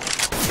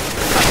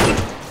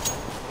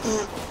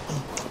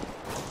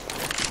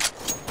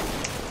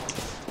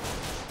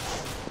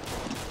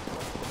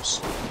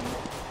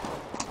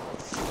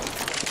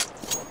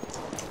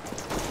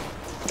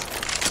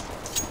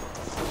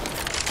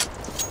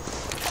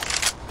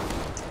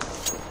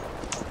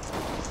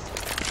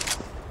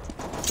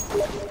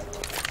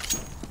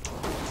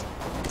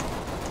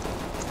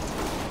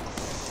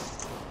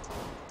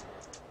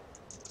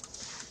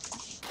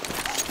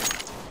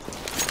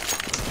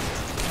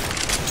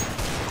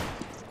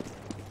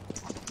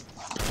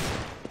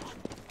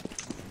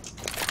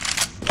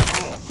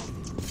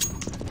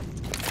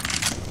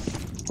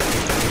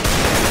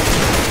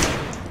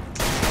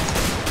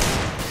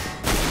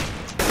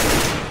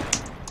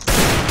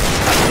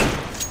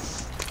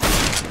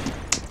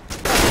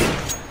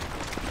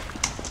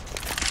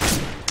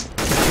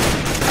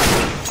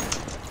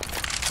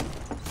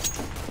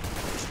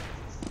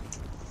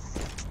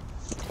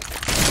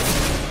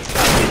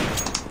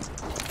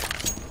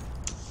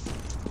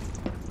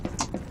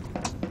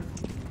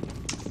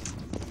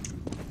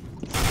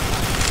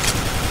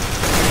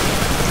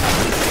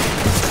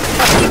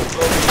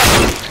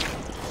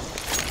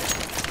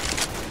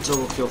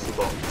 Double kill for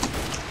Bob.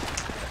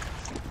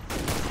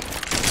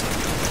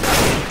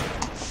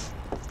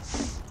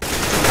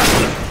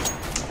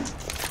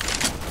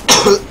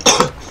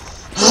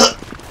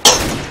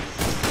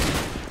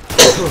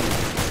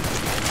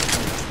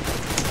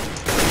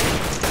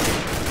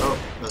 Oh,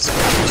 that's a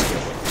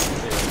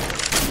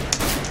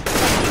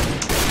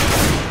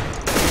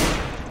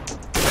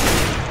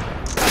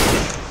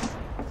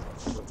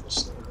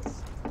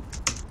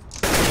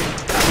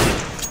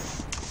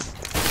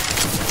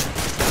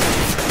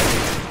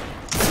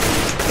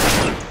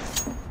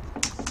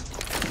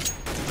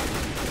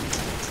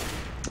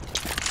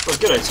Oh,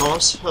 g'day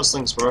Thomas, how's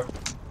things, bro?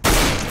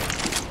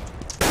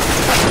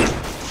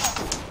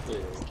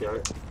 There we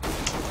go.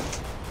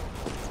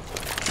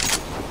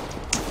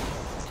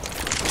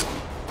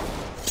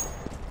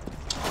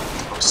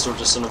 I'm still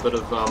just in a bit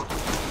of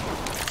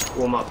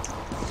warm-up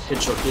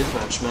headshot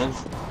deathmatch, man.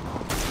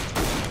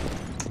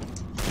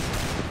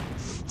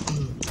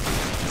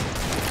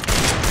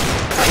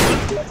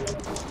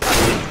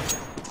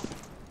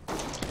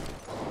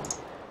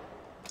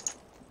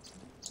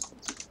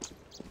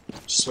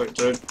 Sweet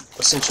dude,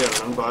 I sent you out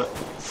an invite. I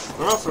don't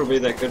know if it'll be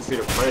that good for you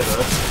to play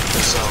though,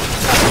 because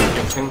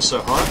your ping's so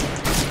high.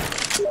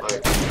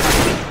 Like,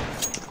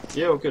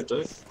 yeah, all good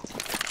dude.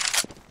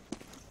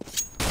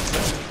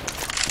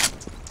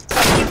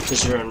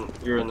 Because you're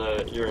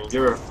in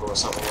Europe or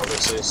something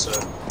obviously, so you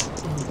want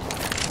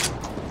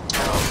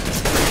to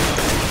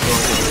get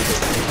a little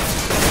bit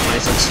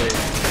latency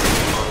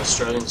on an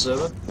Australian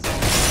server.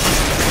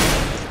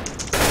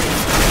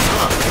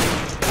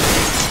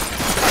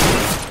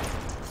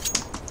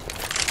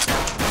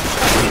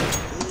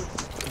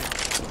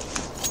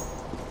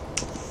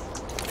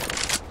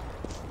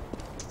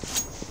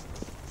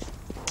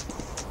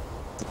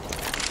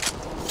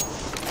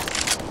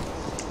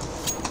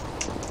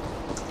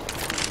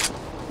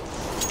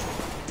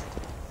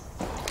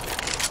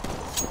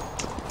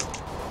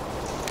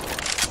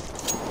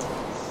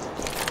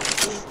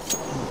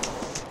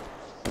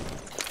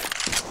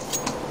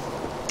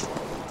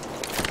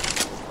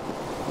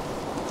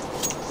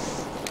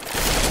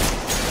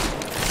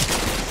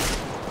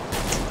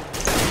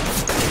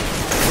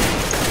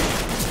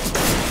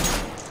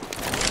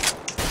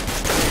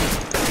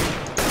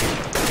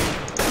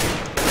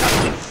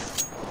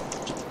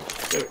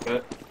 There we go.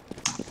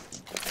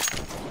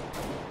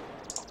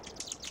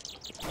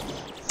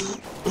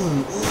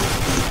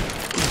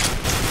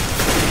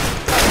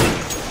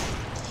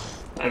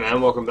 Hey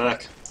man, welcome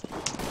back.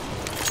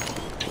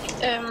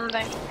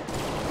 Thanks.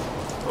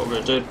 What we're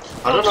gonna do?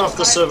 I don't know if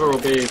the server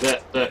will be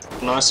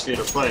that nice for you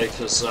to play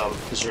because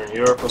you're in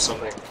Europe or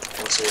something,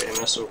 and so your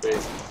MS will be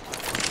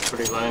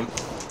pretty lame.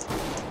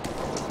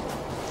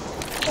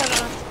 I don't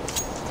know.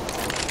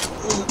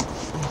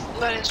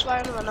 But it's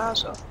fine for now,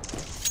 so.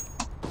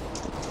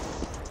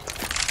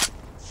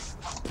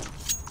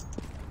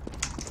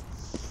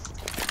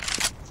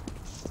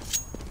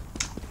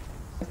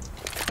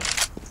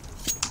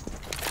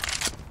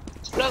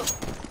 Hello.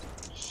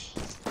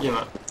 Yeah,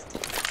 man.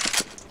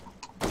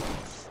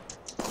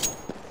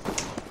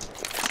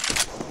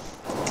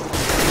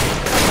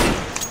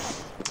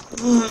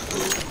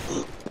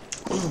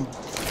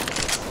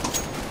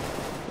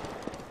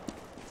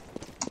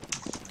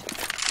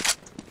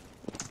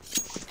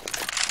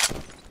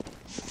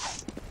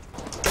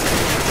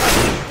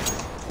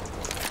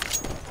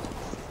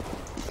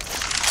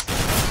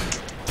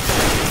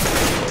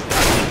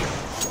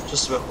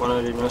 Just about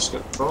 180 no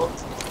scope bullet.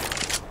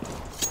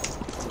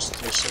 Just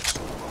 360.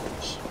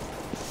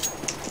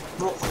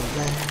 Not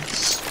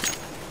less.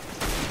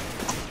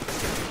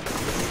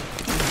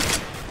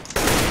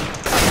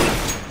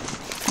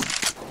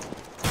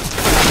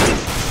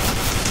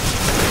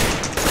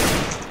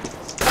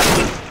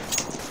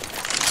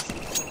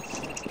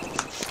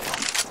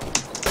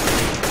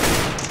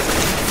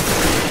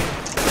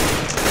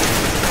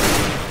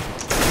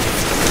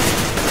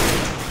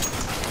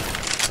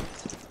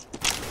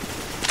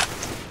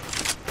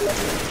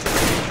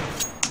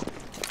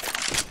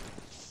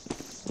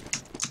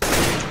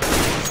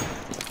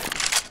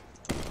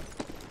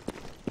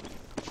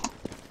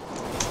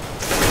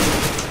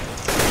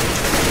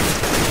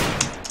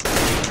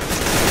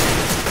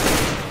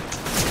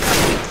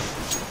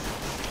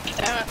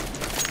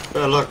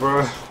 Bad luck,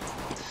 bro.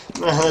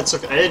 Man, that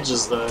took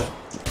ages though. Yeah,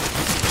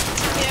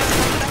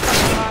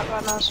 that's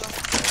right now, so.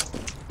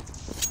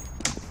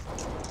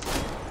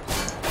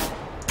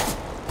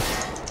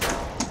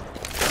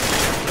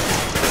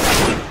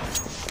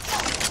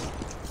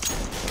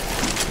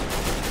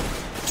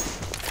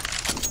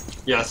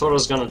 Yeah, I thought I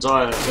was gonna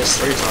die at least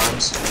 3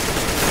 times.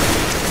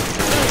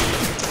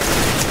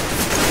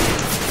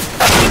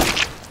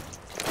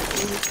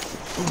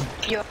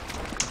 Yo.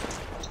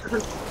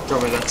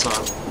 Got me that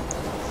time.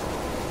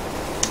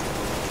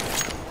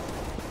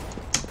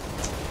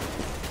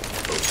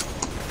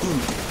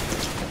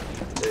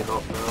 Big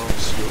hot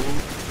bells.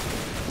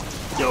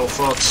 Yo,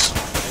 Fox.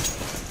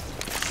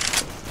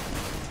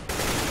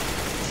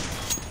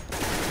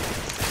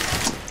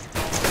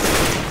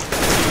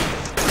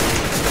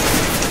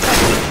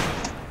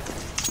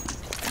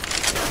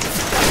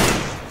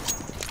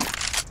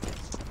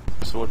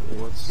 So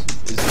what's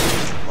is it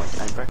like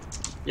aim back?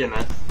 Yeah,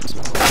 man.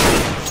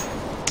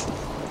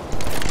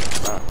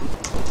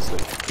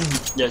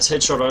 Yeah, it's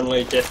headshot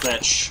only,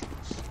 deathmatch.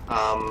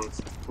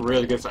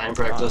 Really good for aim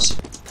practice.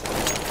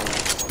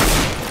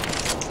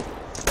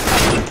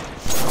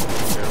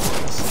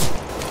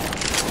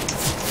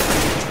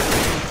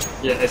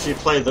 Yeah, if you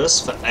play this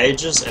for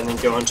ages and then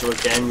go into a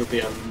game, you'll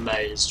be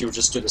amazed. You'll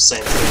just do the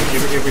same thing.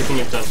 Everything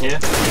you've done here,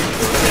 you'll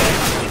do again.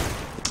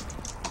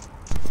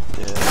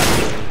 Yeah, I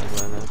need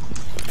to learn that.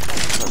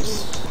 That's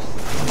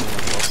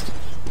lost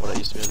what I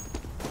used to be in.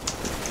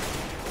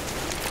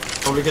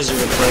 Probably because you've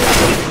been playing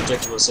with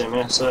ridiculous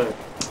MSO.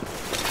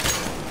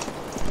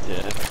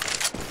 Yeah.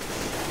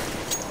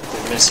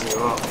 They're messing you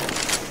up.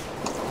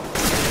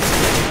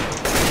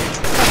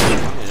 I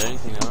don't need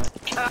anything, alright.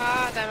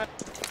 Ah, damn it.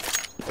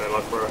 Bad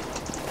luck, bro.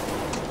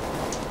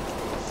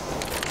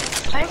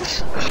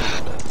 Thanks.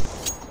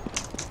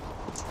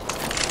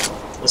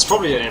 It's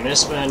probably your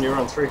MS, man. You're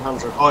on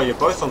 300. Oh, you're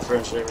both on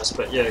 300 MS,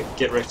 but yeah,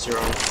 get wrecked. You're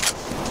on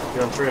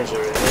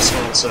 300 MS,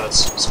 man. So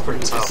it's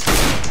pretty tough.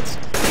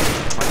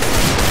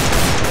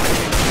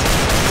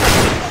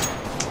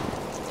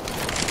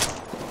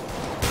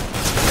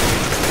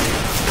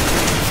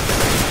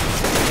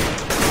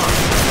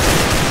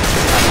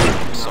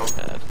 So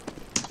bad.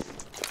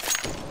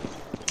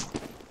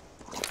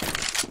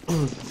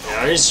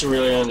 Yeah, I used to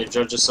really only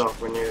judge yourself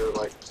when you're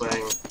like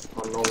playing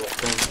on normal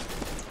thing.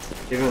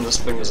 Even this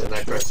thing isn't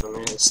that great for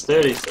me. It's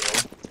 30 for me,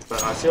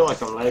 but I feel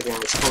like I'm lagging.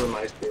 It's probably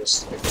my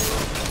FPS lagging.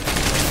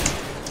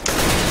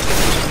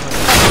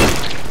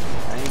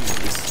 Aim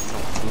is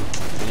not good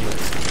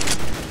anyways.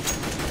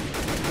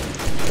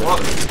 What?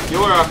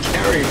 You're our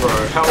carry,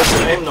 bro. How is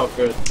your aim not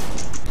good?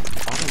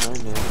 I don't know,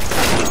 man.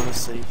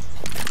 Honestly,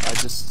 I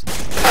just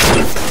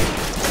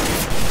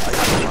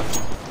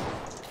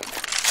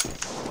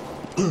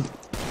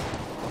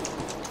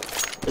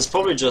It's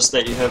probably just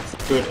that you have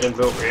good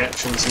inbuilt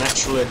reactions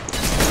naturally. And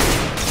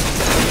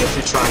if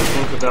you try and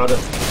think about it,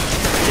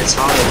 it gets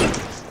harder.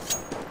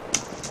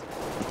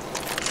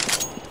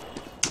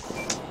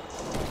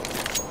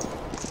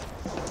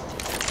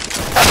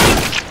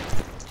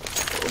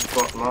 We've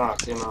got Mark,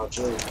 MRG.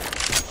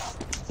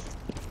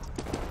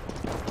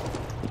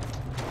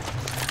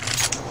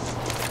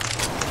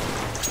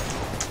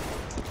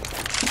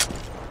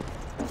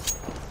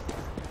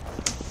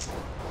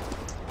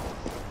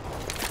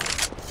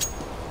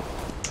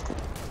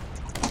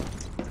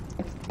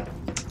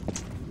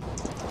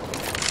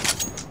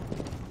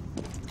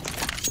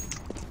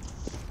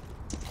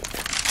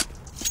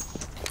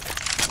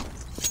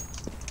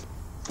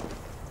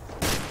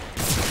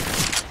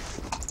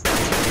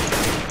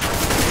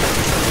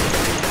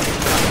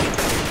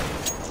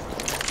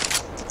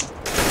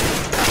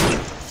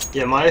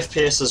 Yeah, my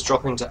FPS is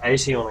dropping to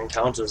 80 on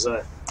encounters,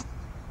 eh?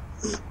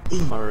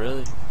 oh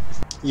really?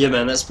 Yeah,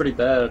 man, that's pretty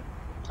bad.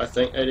 I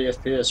think 80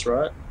 FPS,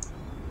 right?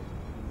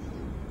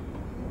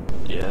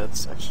 Yeah,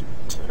 that's actually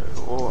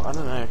terrible. Well, I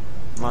don't know.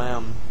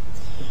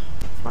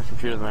 My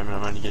computer at the moment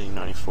I'm only getting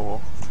 94.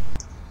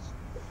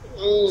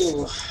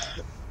 Ooh,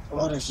 I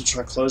might have to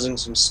try closing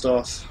some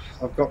stuff.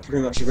 I've got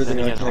pretty much everything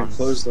Then I again, can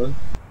close though.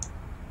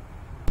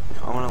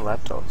 I'm on a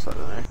laptop, so I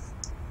don't know.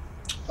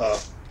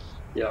 Oh,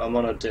 yeah, I'm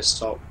on a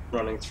desktop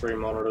running 3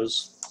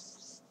 monitors.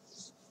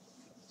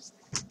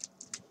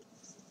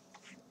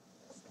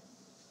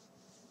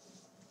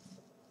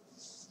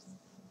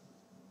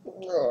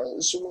 Alright,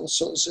 this one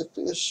says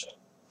FPS.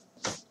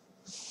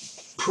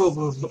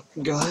 Problem,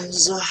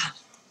 guys.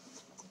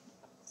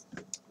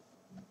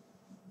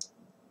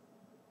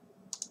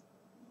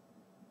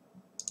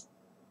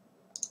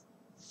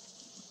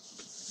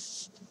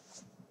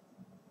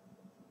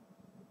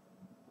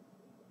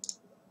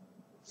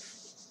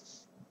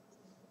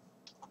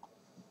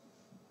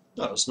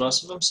 That was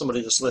nice of them.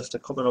 Somebody just left a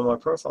comment on my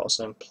profile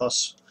saying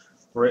plus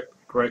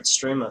great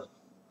streamer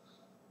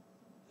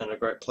and a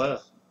great player.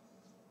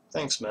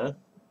 Thanks, man.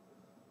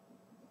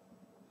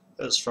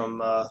 That was from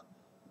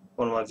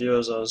one of my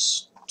viewers I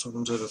was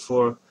talking to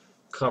before.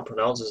 Can't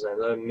pronounce his name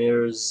though.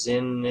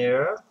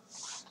 Mirzinera.lv.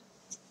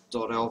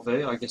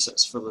 I guess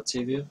that's for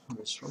Lativia. Where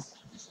he's from.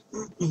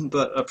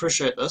 But I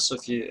appreciate this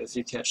if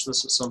you catch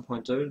this at some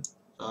point, dude.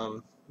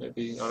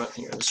 Maybe I don't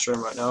think you're in the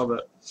stream right now,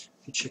 but if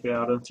you check it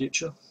out in the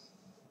future,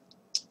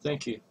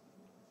 thank you.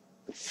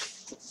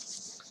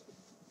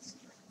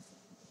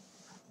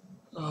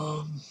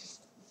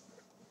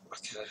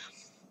 Okay.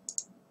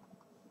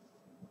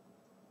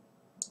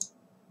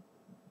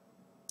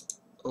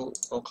 Oh,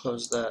 I'll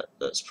close that.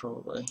 That's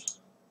probably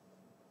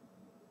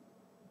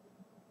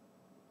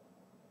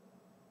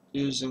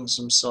using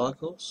some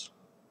cycles,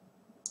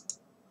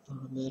 I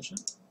imagine.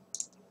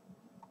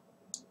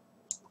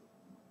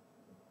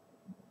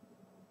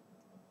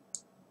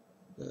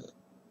 Bit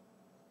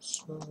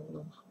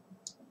smaller.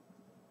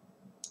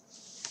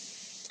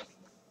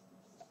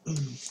 And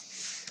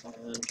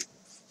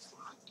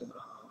get it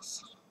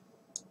off.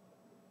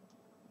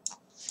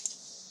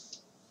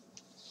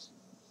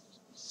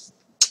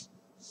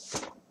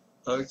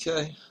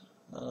 Okay.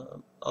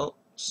 Oh,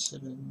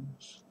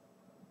 settings.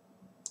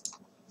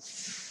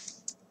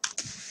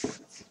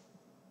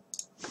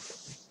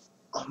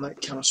 I'll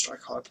make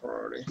Counter-Strike high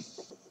priority.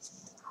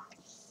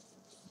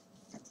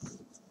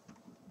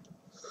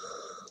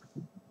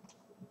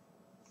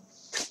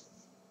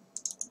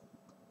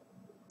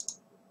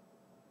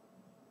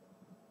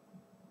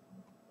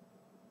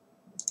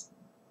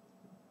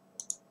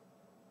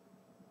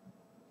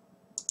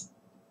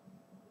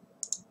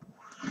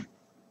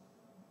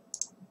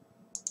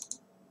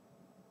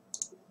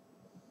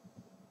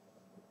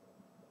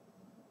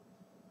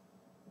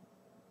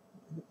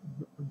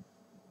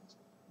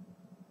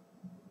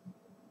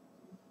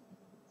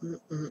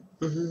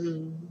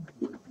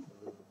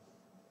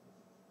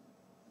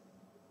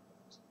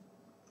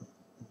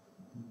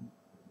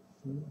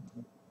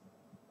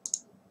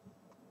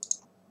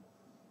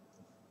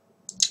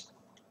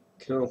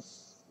 Cool.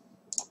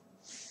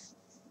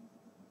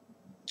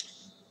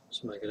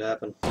 Let's make it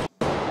happen.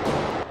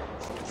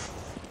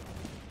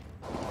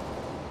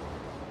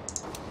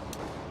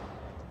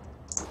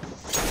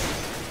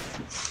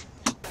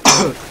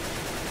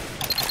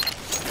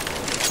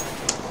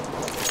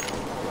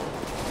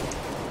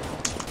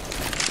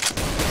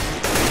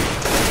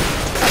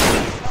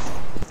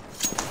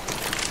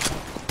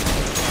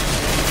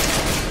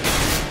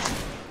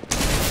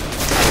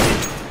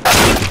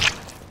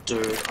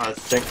 Dude, I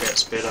think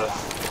that's better.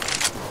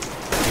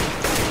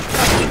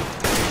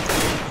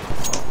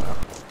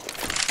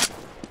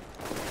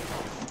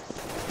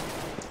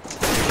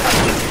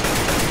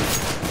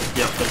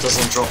 Yep, it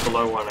doesn't drop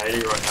below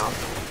 180 right now,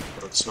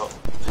 but it's not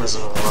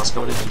hasn't in the last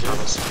couple of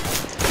encounters.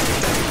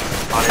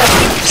 I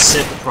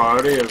set the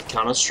priority of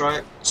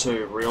Counter-Strike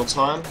to real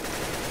time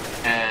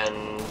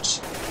and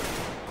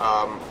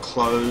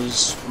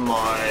close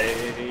my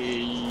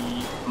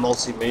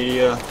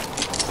multimedia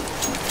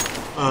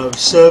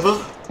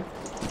server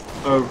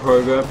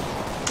program. I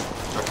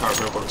can't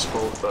remember what it's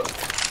called, but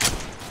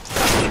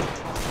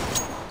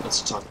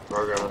that's a type of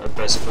program that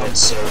basically it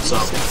serves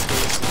up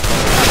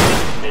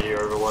media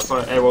over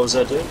Wi-Fi. Hey, what was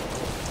that, dude?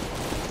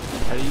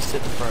 How do you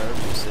set the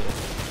priority set?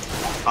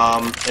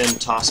 In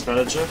Task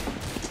Manager,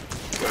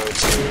 go to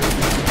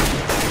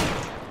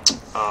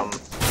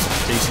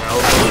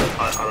details.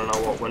 I don't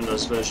know what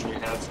Windows version you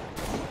have.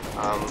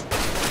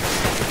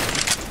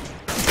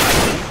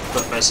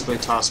 But basically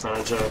Task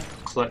Manager,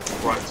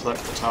 right-click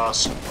the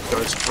task,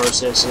 go to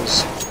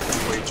Processes,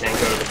 or you can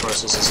go to the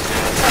Processes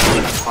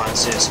tab, find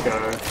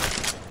CSGO,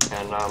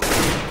 and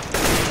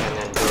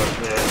then do it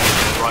there,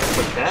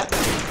 right-click that.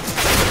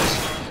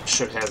 It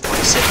should have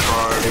like set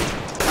priority,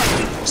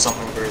 or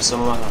something very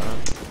similar,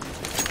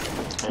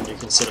 and you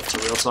can set it to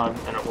real time,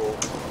 and it will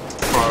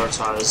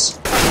prioritize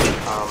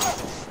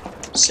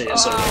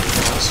CS over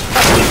everything else.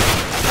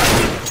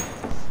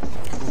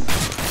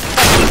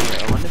 I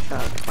wonder if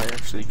I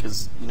actually,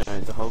 because, you know,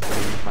 the whole time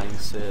I'm playing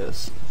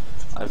CS,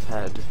 I've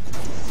had,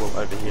 well,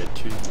 over here,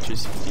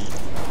 260 to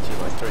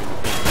like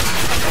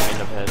 300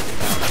 and I've had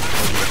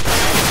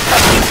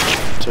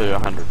to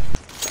 100.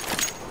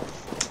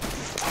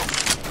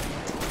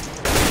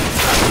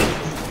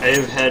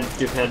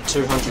 You've had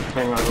 200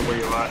 ping over where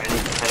you are, and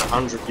you've had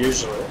 100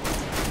 usually.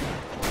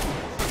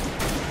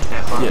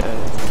 At home.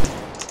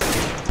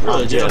 Yeah.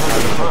 Really, yeah, 100 at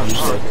home.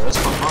 usually. Oh, okay, that's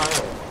quite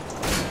high.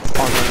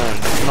 Oh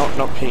no,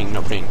 not ping.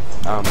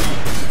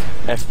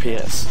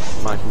 FPS.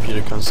 My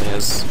computer constantly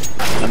has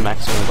a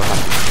maximum of 100.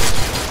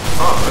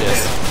 Oh, okay.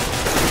 Yes.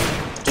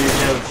 Do you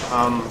have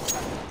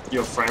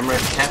your frame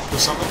rate capped or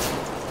something?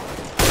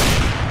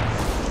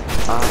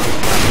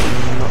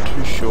 I'm not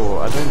too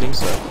sure. I don't think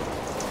so.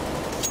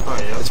 Oh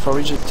yeah. It's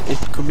probably just. It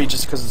could be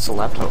just because it's a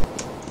laptop.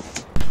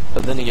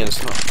 But then again,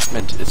 it's not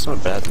meant. It's not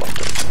a bad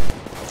laptop.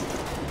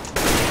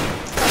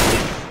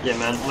 Yeah,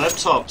 man.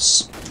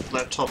 Laptops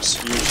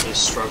usually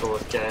struggle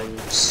with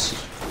games.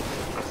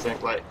 I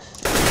think like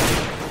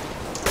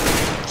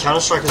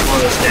Counter-Strike is one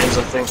of those games.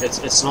 I think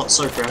it's not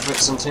so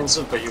graphics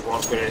intensive, but you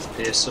want good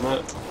FPS in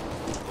it.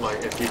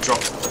 Like if you drop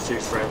a few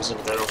frames in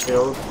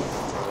Battlefield,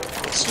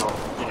 it's not,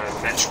 you know,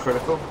 match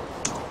critical.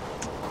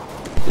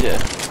 Yeah.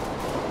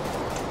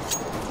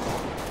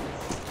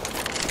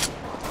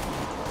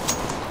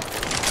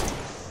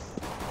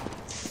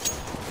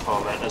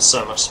 It's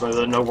so much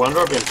smoother. No wonder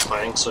I've been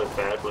playing so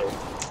badly.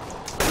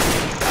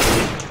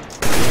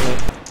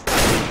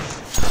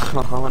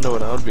 I wonder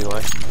what I would be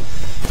like.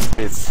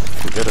 It's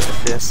good at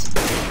FPS.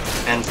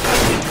 And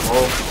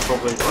well,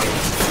 probably like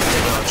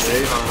NRG, I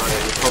don't know,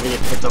 you probably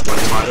get picked up by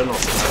Titan or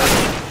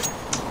Fnatic.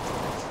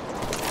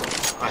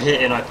 I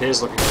hear NIP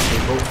is looking for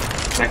people.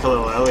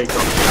 Makalele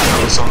got kicked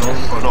out or something,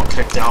 or not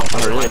kicked out,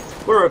 but really?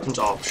 like, we're open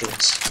to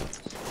options.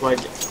 Like,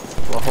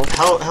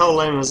 how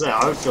lame is that?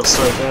 I would feel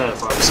so bad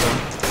if I was him.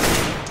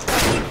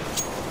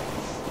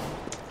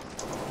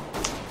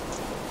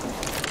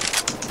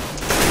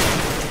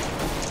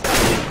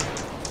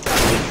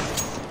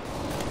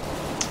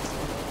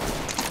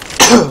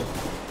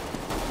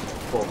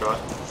 Poor guy.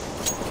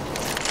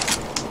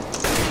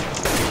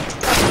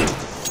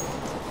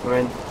 I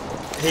mean,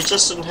 he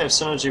just didn't have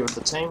synergy with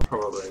the team,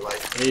 probably.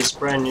 Like, he's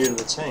brand new to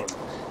the team.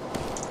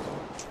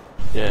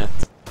 Yeah.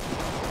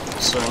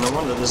 So no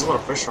wonder, there's a lot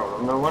of pressure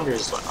on him. No wonder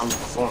he's like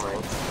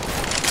underperforming.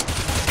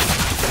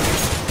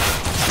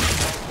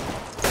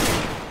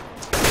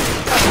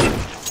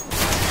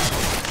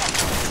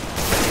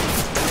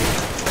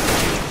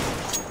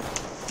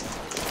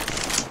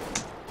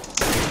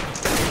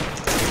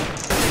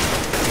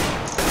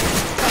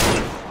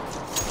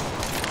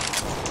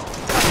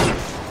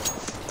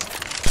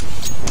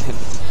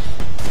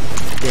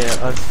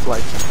 Yeah, I've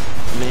like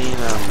me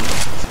and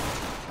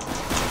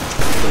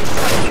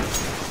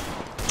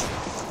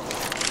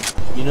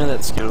you know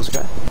that Skittles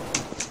guy?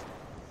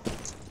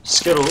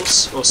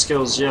 Skittles or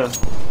Skills, yeah.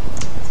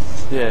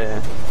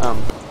 Yeah.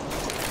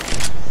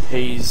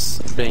 He's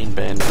been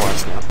banned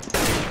twice now.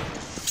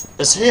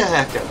 Is he a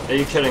hacker? Are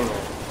you kidding me?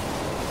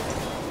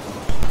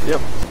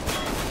 Yep.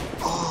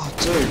 Oh,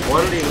 dude,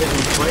 why did he let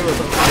me play with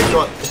him?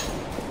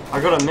 I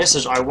got a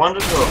message. I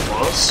wondered who it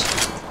was.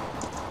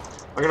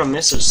 I got a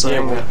message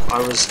saying that I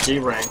was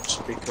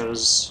D-ranked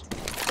because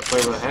I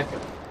played with a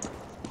hacker.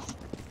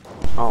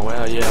 Oh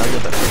wow, yeah, I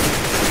got that.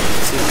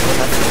 See what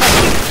happened?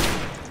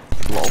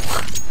 Lol.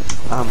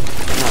 No, I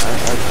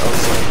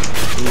was like,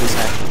 he was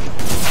hacking,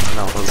 and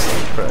I was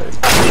like, bro,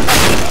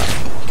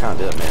 can't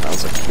do that, man. I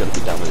was like, you gotta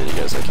be done with it. He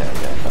goes, okay.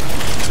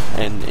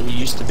 And he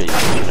used to be,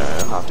 you know,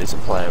 a half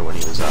decent player when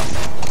he was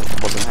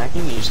wasn't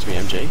hacking. He used to be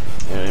MG,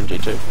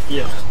 MG2.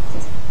 Yeah.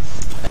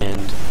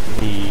 And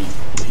he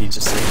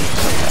just said he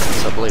was okay,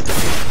 so I believe it.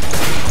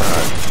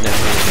 Now he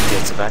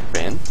gets a back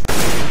ban.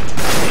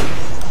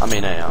 I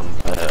mean a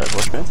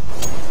Overwatch ban.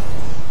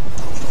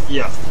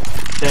 Yeah.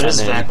 That is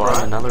and then back, he buys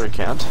right? another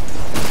account.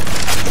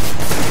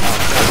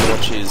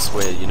 Overwatch is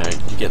where, you know,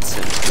 you get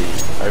sent to the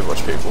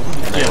Overwatch people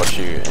and they watch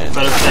you and...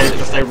 But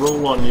if they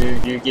rule on you,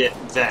 you get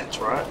that,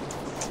 right?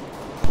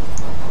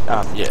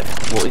 Yeah.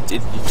 Well, it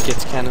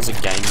gets counted as a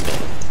game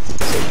ban.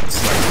 So it's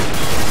like...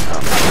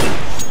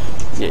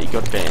 yeah, he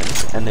got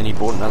banned, and then he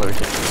bought another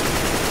account.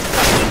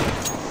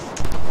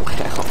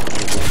 Wow.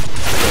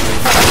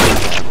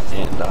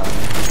 And he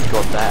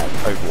got that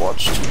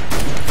Overwatched.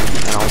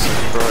 And I was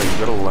like, bro, you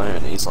gotta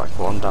learn. He's like,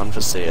 well, I'm done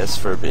for CS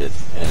for a bit,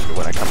 and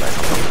when I come back,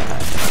 I'm not gonna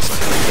hack. And I was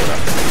like,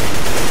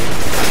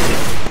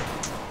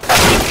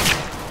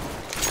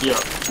 Yeah.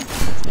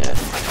 yeah.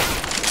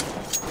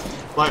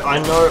 Like, I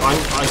know,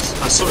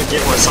 I sort of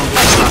get why some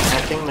people start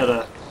hacking that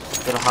are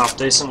half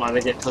decent, like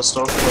they get pissed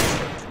off with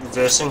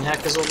versing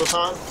hackers all the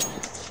time.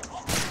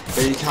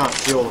 But you can't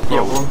feel the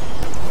problem.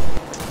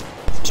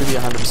 To be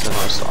 100%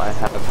 honest, I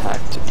have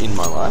hacked in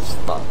my life,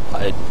 but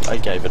I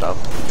gave it up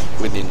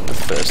within the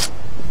first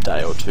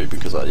day or two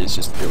because it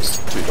just feels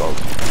too dog.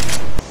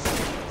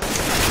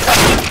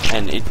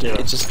 And it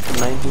just, the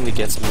main thing that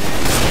gets me is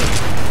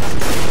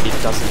that it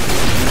doesn't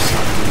do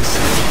something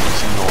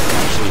that's not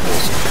actually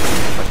awesome.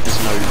 Like,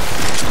 there's no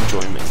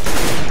enjoyment.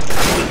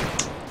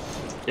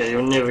 Yeah,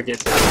 you'll never get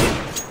there.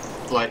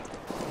 Like,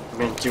 I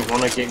mean, do you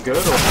want to get good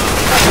or not?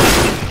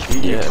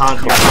 You can't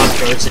go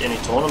to any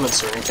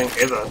tournaments or anything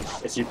ever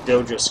if you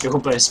build your skill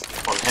base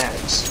on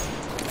hacks.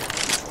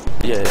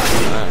 Yeah, I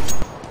know.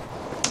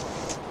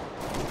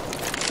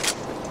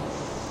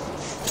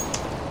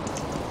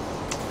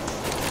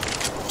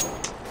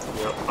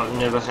 Yep, I've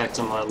never hacked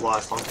in my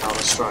life on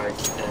Counter-Strike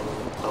in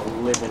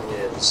 11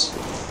 years.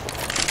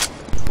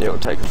 Yeah, well,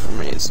 take it from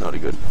me, it's not a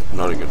good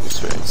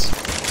experience.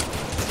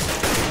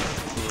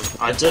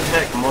 I did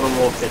hack Modern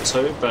Warfare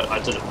 2, but I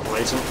did it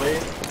blatantly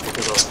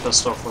because I was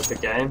pissed off with the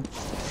game.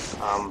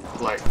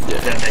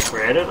 That they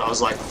created. I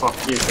was like, fuck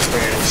you for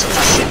creating such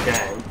a shit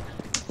game.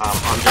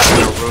 I'm just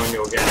gonna ruin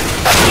your game.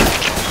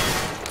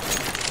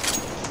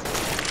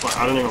 Like,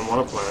 I don't even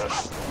want to play it.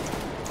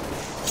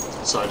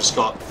 So I just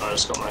got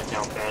my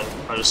account banned.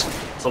 I just,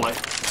 for like,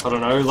 I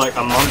don't know, like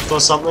a month or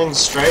something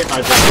straight,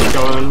 I just would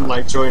go and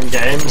like join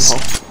games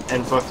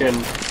and fucking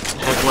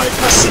have like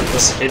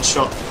this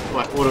headshot,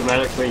 like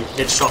automatically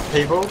headshot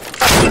people.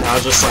 And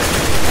I'll just like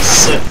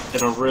sit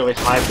in a really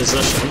high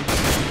position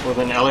with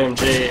an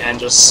LMG and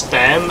just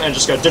spam and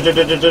just go and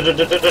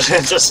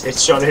just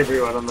headshot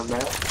everyone on the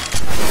map.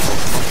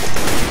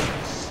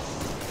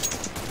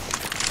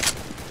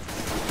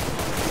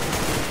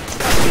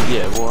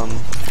 Yeah, well,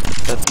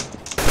 that's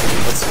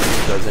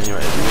guys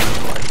anyway.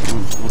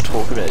 We'll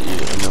talk about you,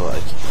 and we're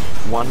like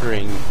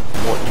wondering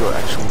what your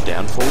actual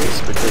downfall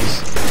is,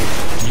 because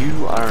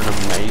you are an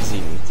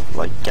amazing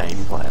like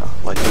game player.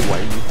 Like the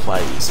way you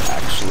play is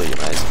actually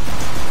amazing.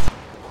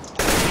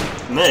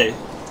 Me?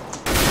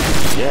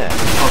 Yeah.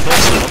 Oh,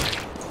 thanks, man.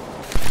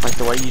 Like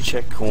the way you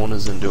check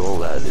corners and do all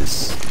that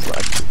is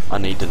like, I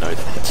need to know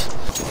that.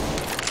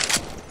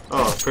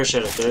 Oh,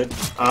 appreciate it, dude.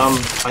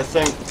 I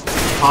think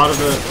part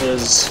of it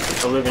is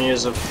 11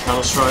 years of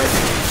Counter-Strike,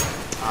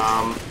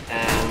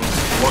 and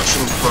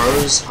watching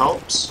pros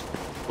helps.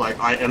 Like,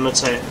 I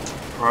imitate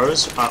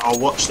pros. I'll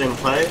watch them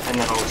play, and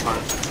then I'll try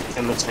and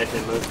imitate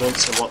their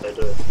movements and what they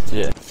do.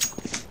 Yeah.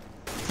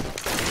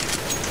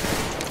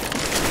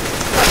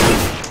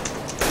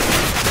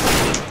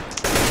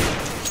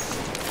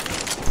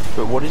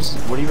 But what do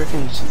you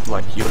reckon is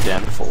like your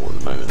downfall at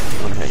the moment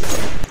on how you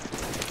play?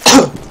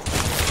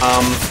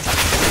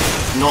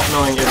 Not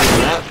knowing every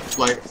map.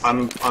 Like,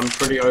 I'm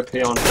pretty OP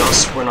on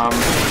Dust when I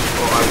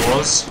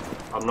was.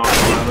 I'm not at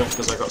the moment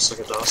because I got sick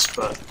of Dust,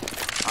 but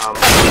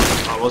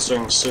I was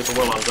doing super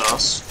well on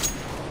Dust.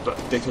 But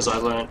because I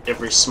learned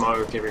every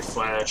smoke, every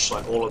flash,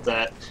 like all of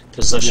that,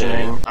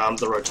 positioning,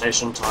 the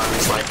rotation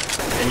times, like,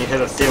 and you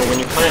have a feel, when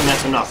you play a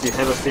map enough, you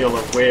have a feel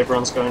of where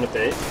everyone's going to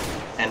be,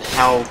 and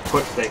how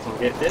quick they can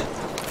get there,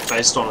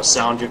 based on a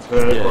sound you've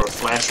heard, or a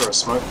flash or a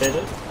smoke they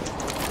did.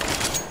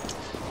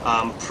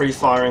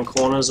 Pre-firing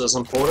corners is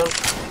important,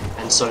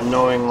 and so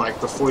knowing, like,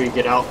 before you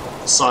get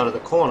outside of the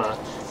corner,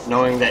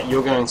 knowing that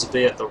you're going to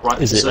be at the right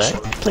position.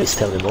 It, please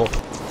tell me more.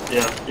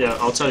 Yeah,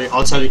 I'll tell you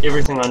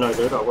everything I know,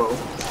 dude, I will.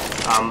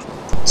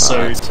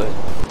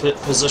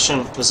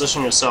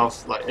 Position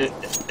yourself, like,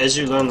 as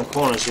you learn the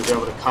corners, you'll be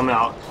able to come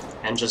out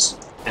and just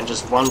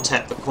one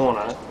tap the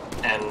corner,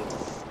 and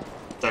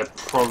they're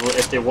probably,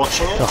 if they're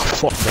watching it,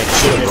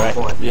 should be on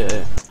point.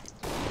 Yeah.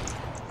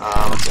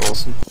 That's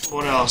awesome.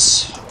 What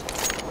else?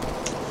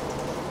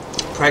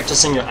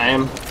 Practicing your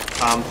aim.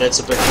 That's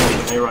a big thing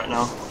for me right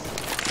now.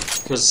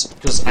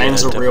 Because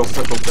aim's a real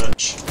fickle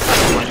bitch.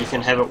 Like, you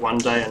can have it one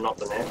day and not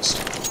the next.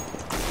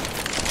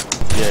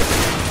 Yeah.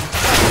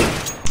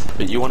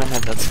 But you want to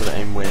have that sort of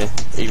aim where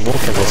even what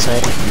can I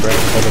say? Break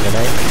having an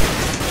aim.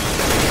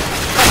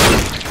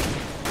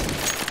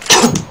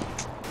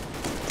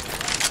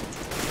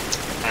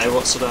 Hey,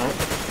 what's it aim?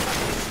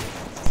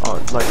 Oh,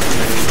 like,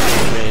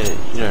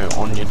 where,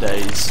 on your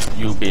days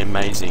you'll be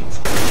amazing,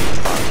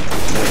 but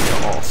when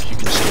you're off, you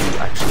can still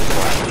actually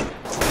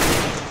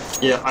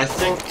play. Yeah, I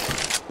think,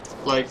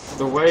 like,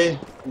 the way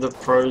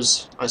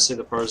I see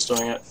the pros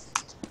doing it,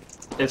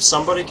 if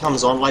somebody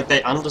comes on, like,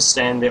 they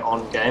understand they're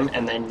on game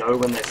and they know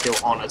when they feel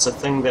on. It's a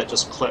thing that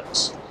just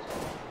clicks,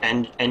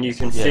 and you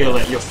can feel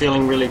it. You're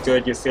feeling really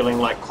good. You're feeling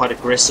like quite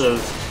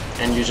aggressive,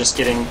 and you're just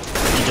feeling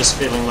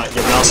like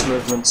your mouse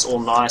movement's all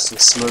nice and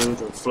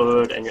smooth and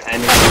fluid, and you're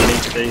aiming where you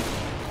need to be.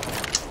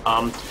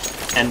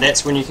 And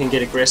that's when you can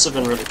get aggressive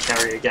and really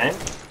carry a game.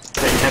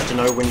 But you have to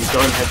know when you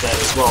don't have that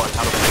as well, and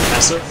how to play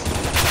passive.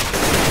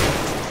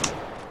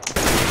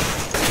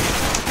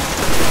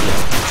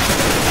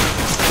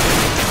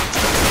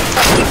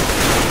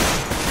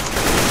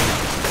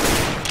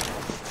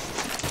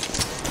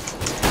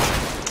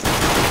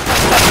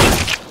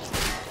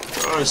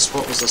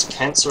 What was this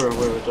cancer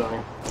we were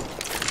doing?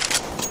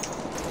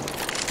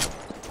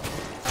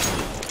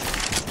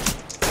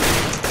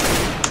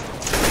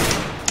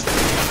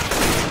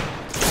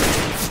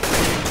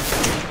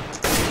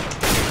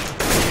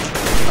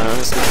 I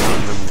honestly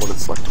can't remember what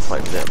it's like to play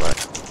with that, like.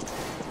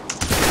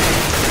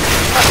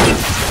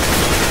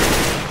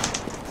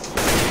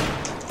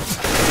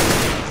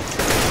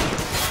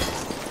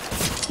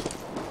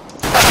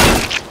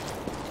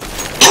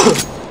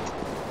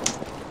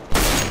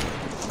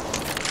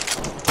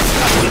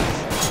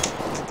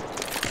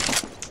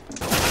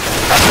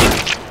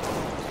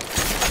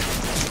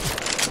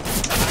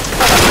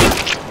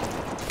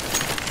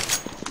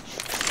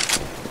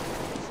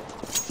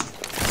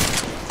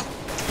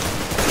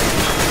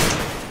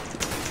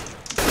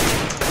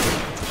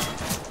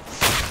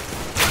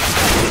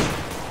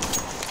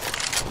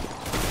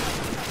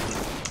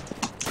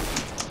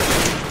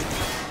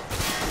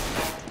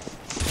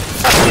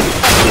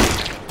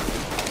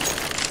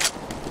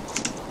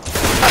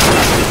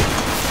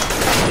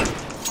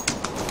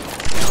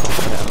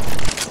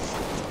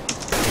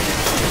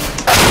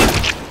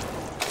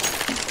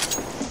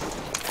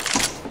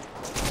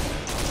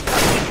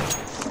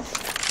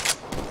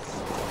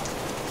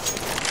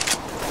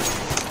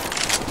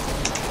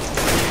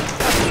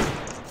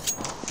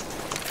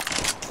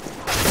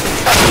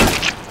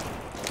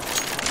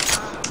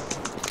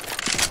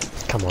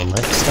 Come on,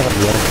 mate, start up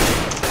the end.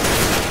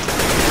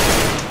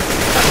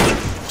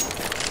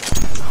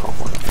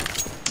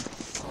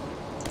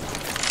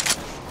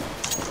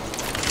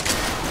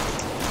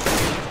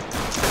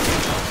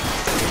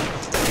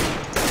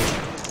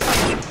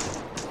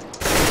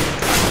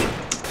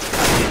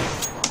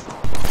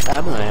 I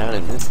don't know how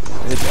to miss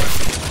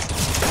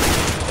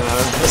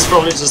It's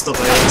probably just the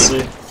latency.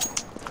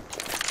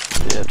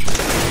 Yeah, true.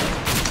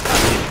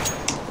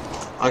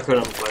 I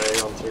couldn't play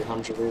on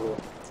 300 either.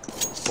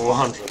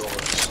 400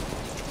 almost.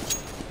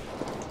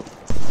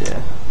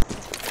 Yeah.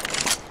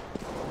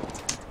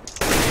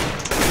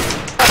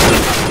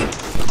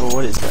 Well,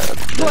 what is that?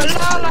 Well, There's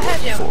lol, I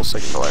had you.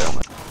 4-second delay on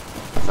it.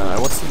 I don't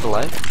know, what's the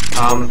delay?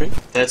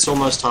 That's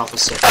almost half a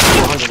second.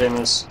 400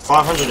 ms,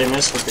 500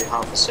 ms would be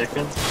half a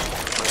second.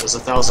 Like, there's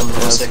 1,000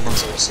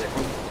 milliseconds in a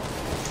second.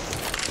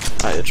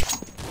 Oh, yeah.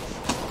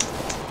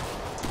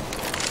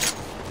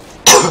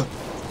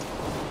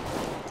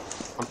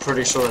 I'm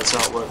pretty sure that's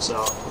how it works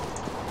out.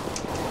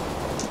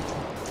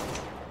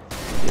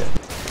 Yeah.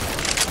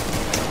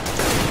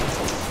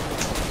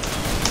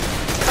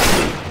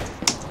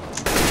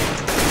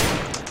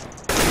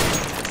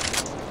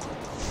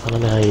 I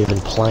don't know how you're even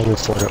playing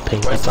with 400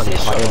 ping. Where's That's the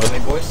shot unplayable. on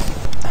me, boys?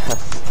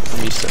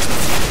 I'm used to it.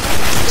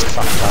 It's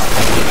fucked up.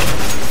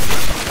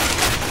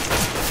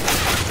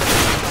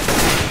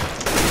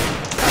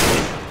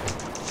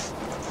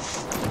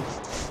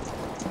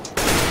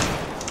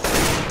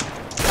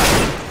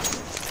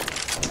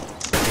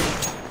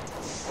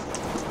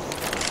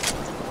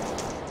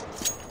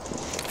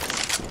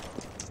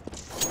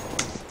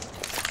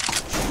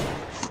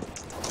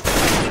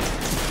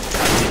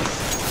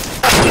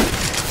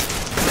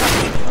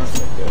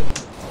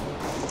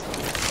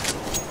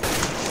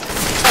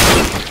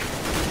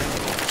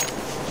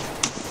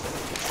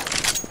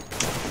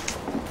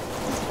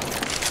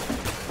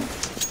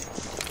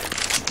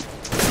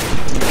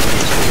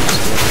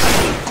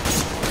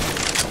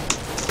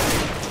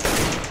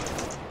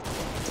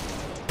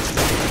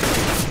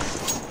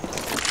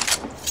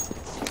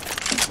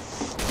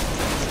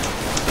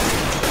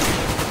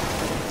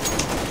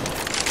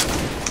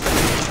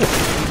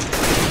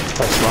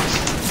 That's rough.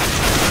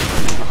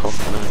 Oh,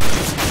 no.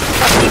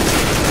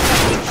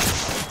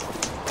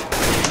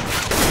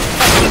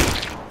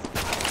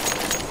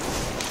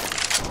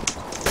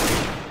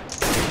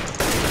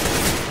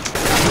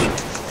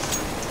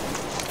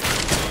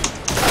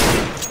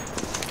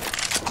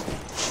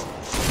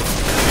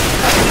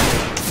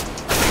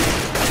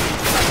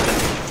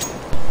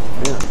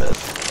 Yeah, not bad.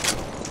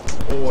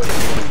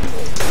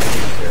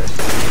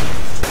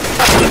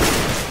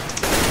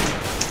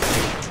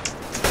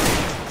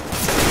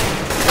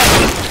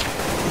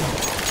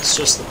 It's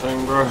just the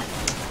ping, bro.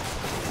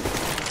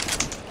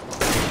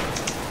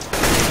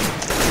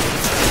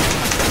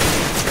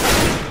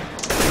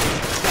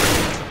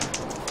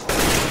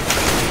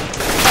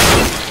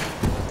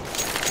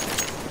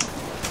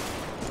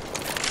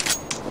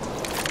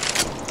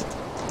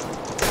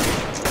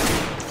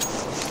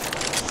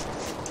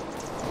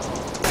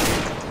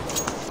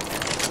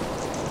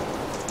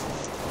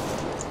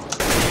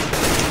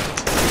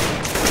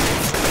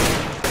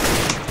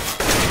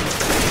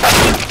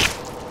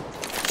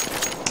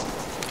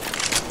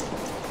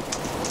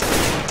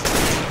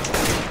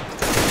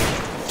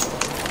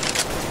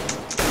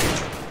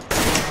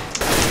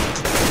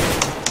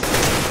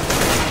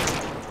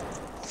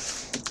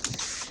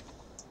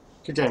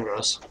 Good game,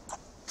 guys.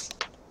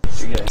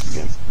 Good game, good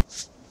game.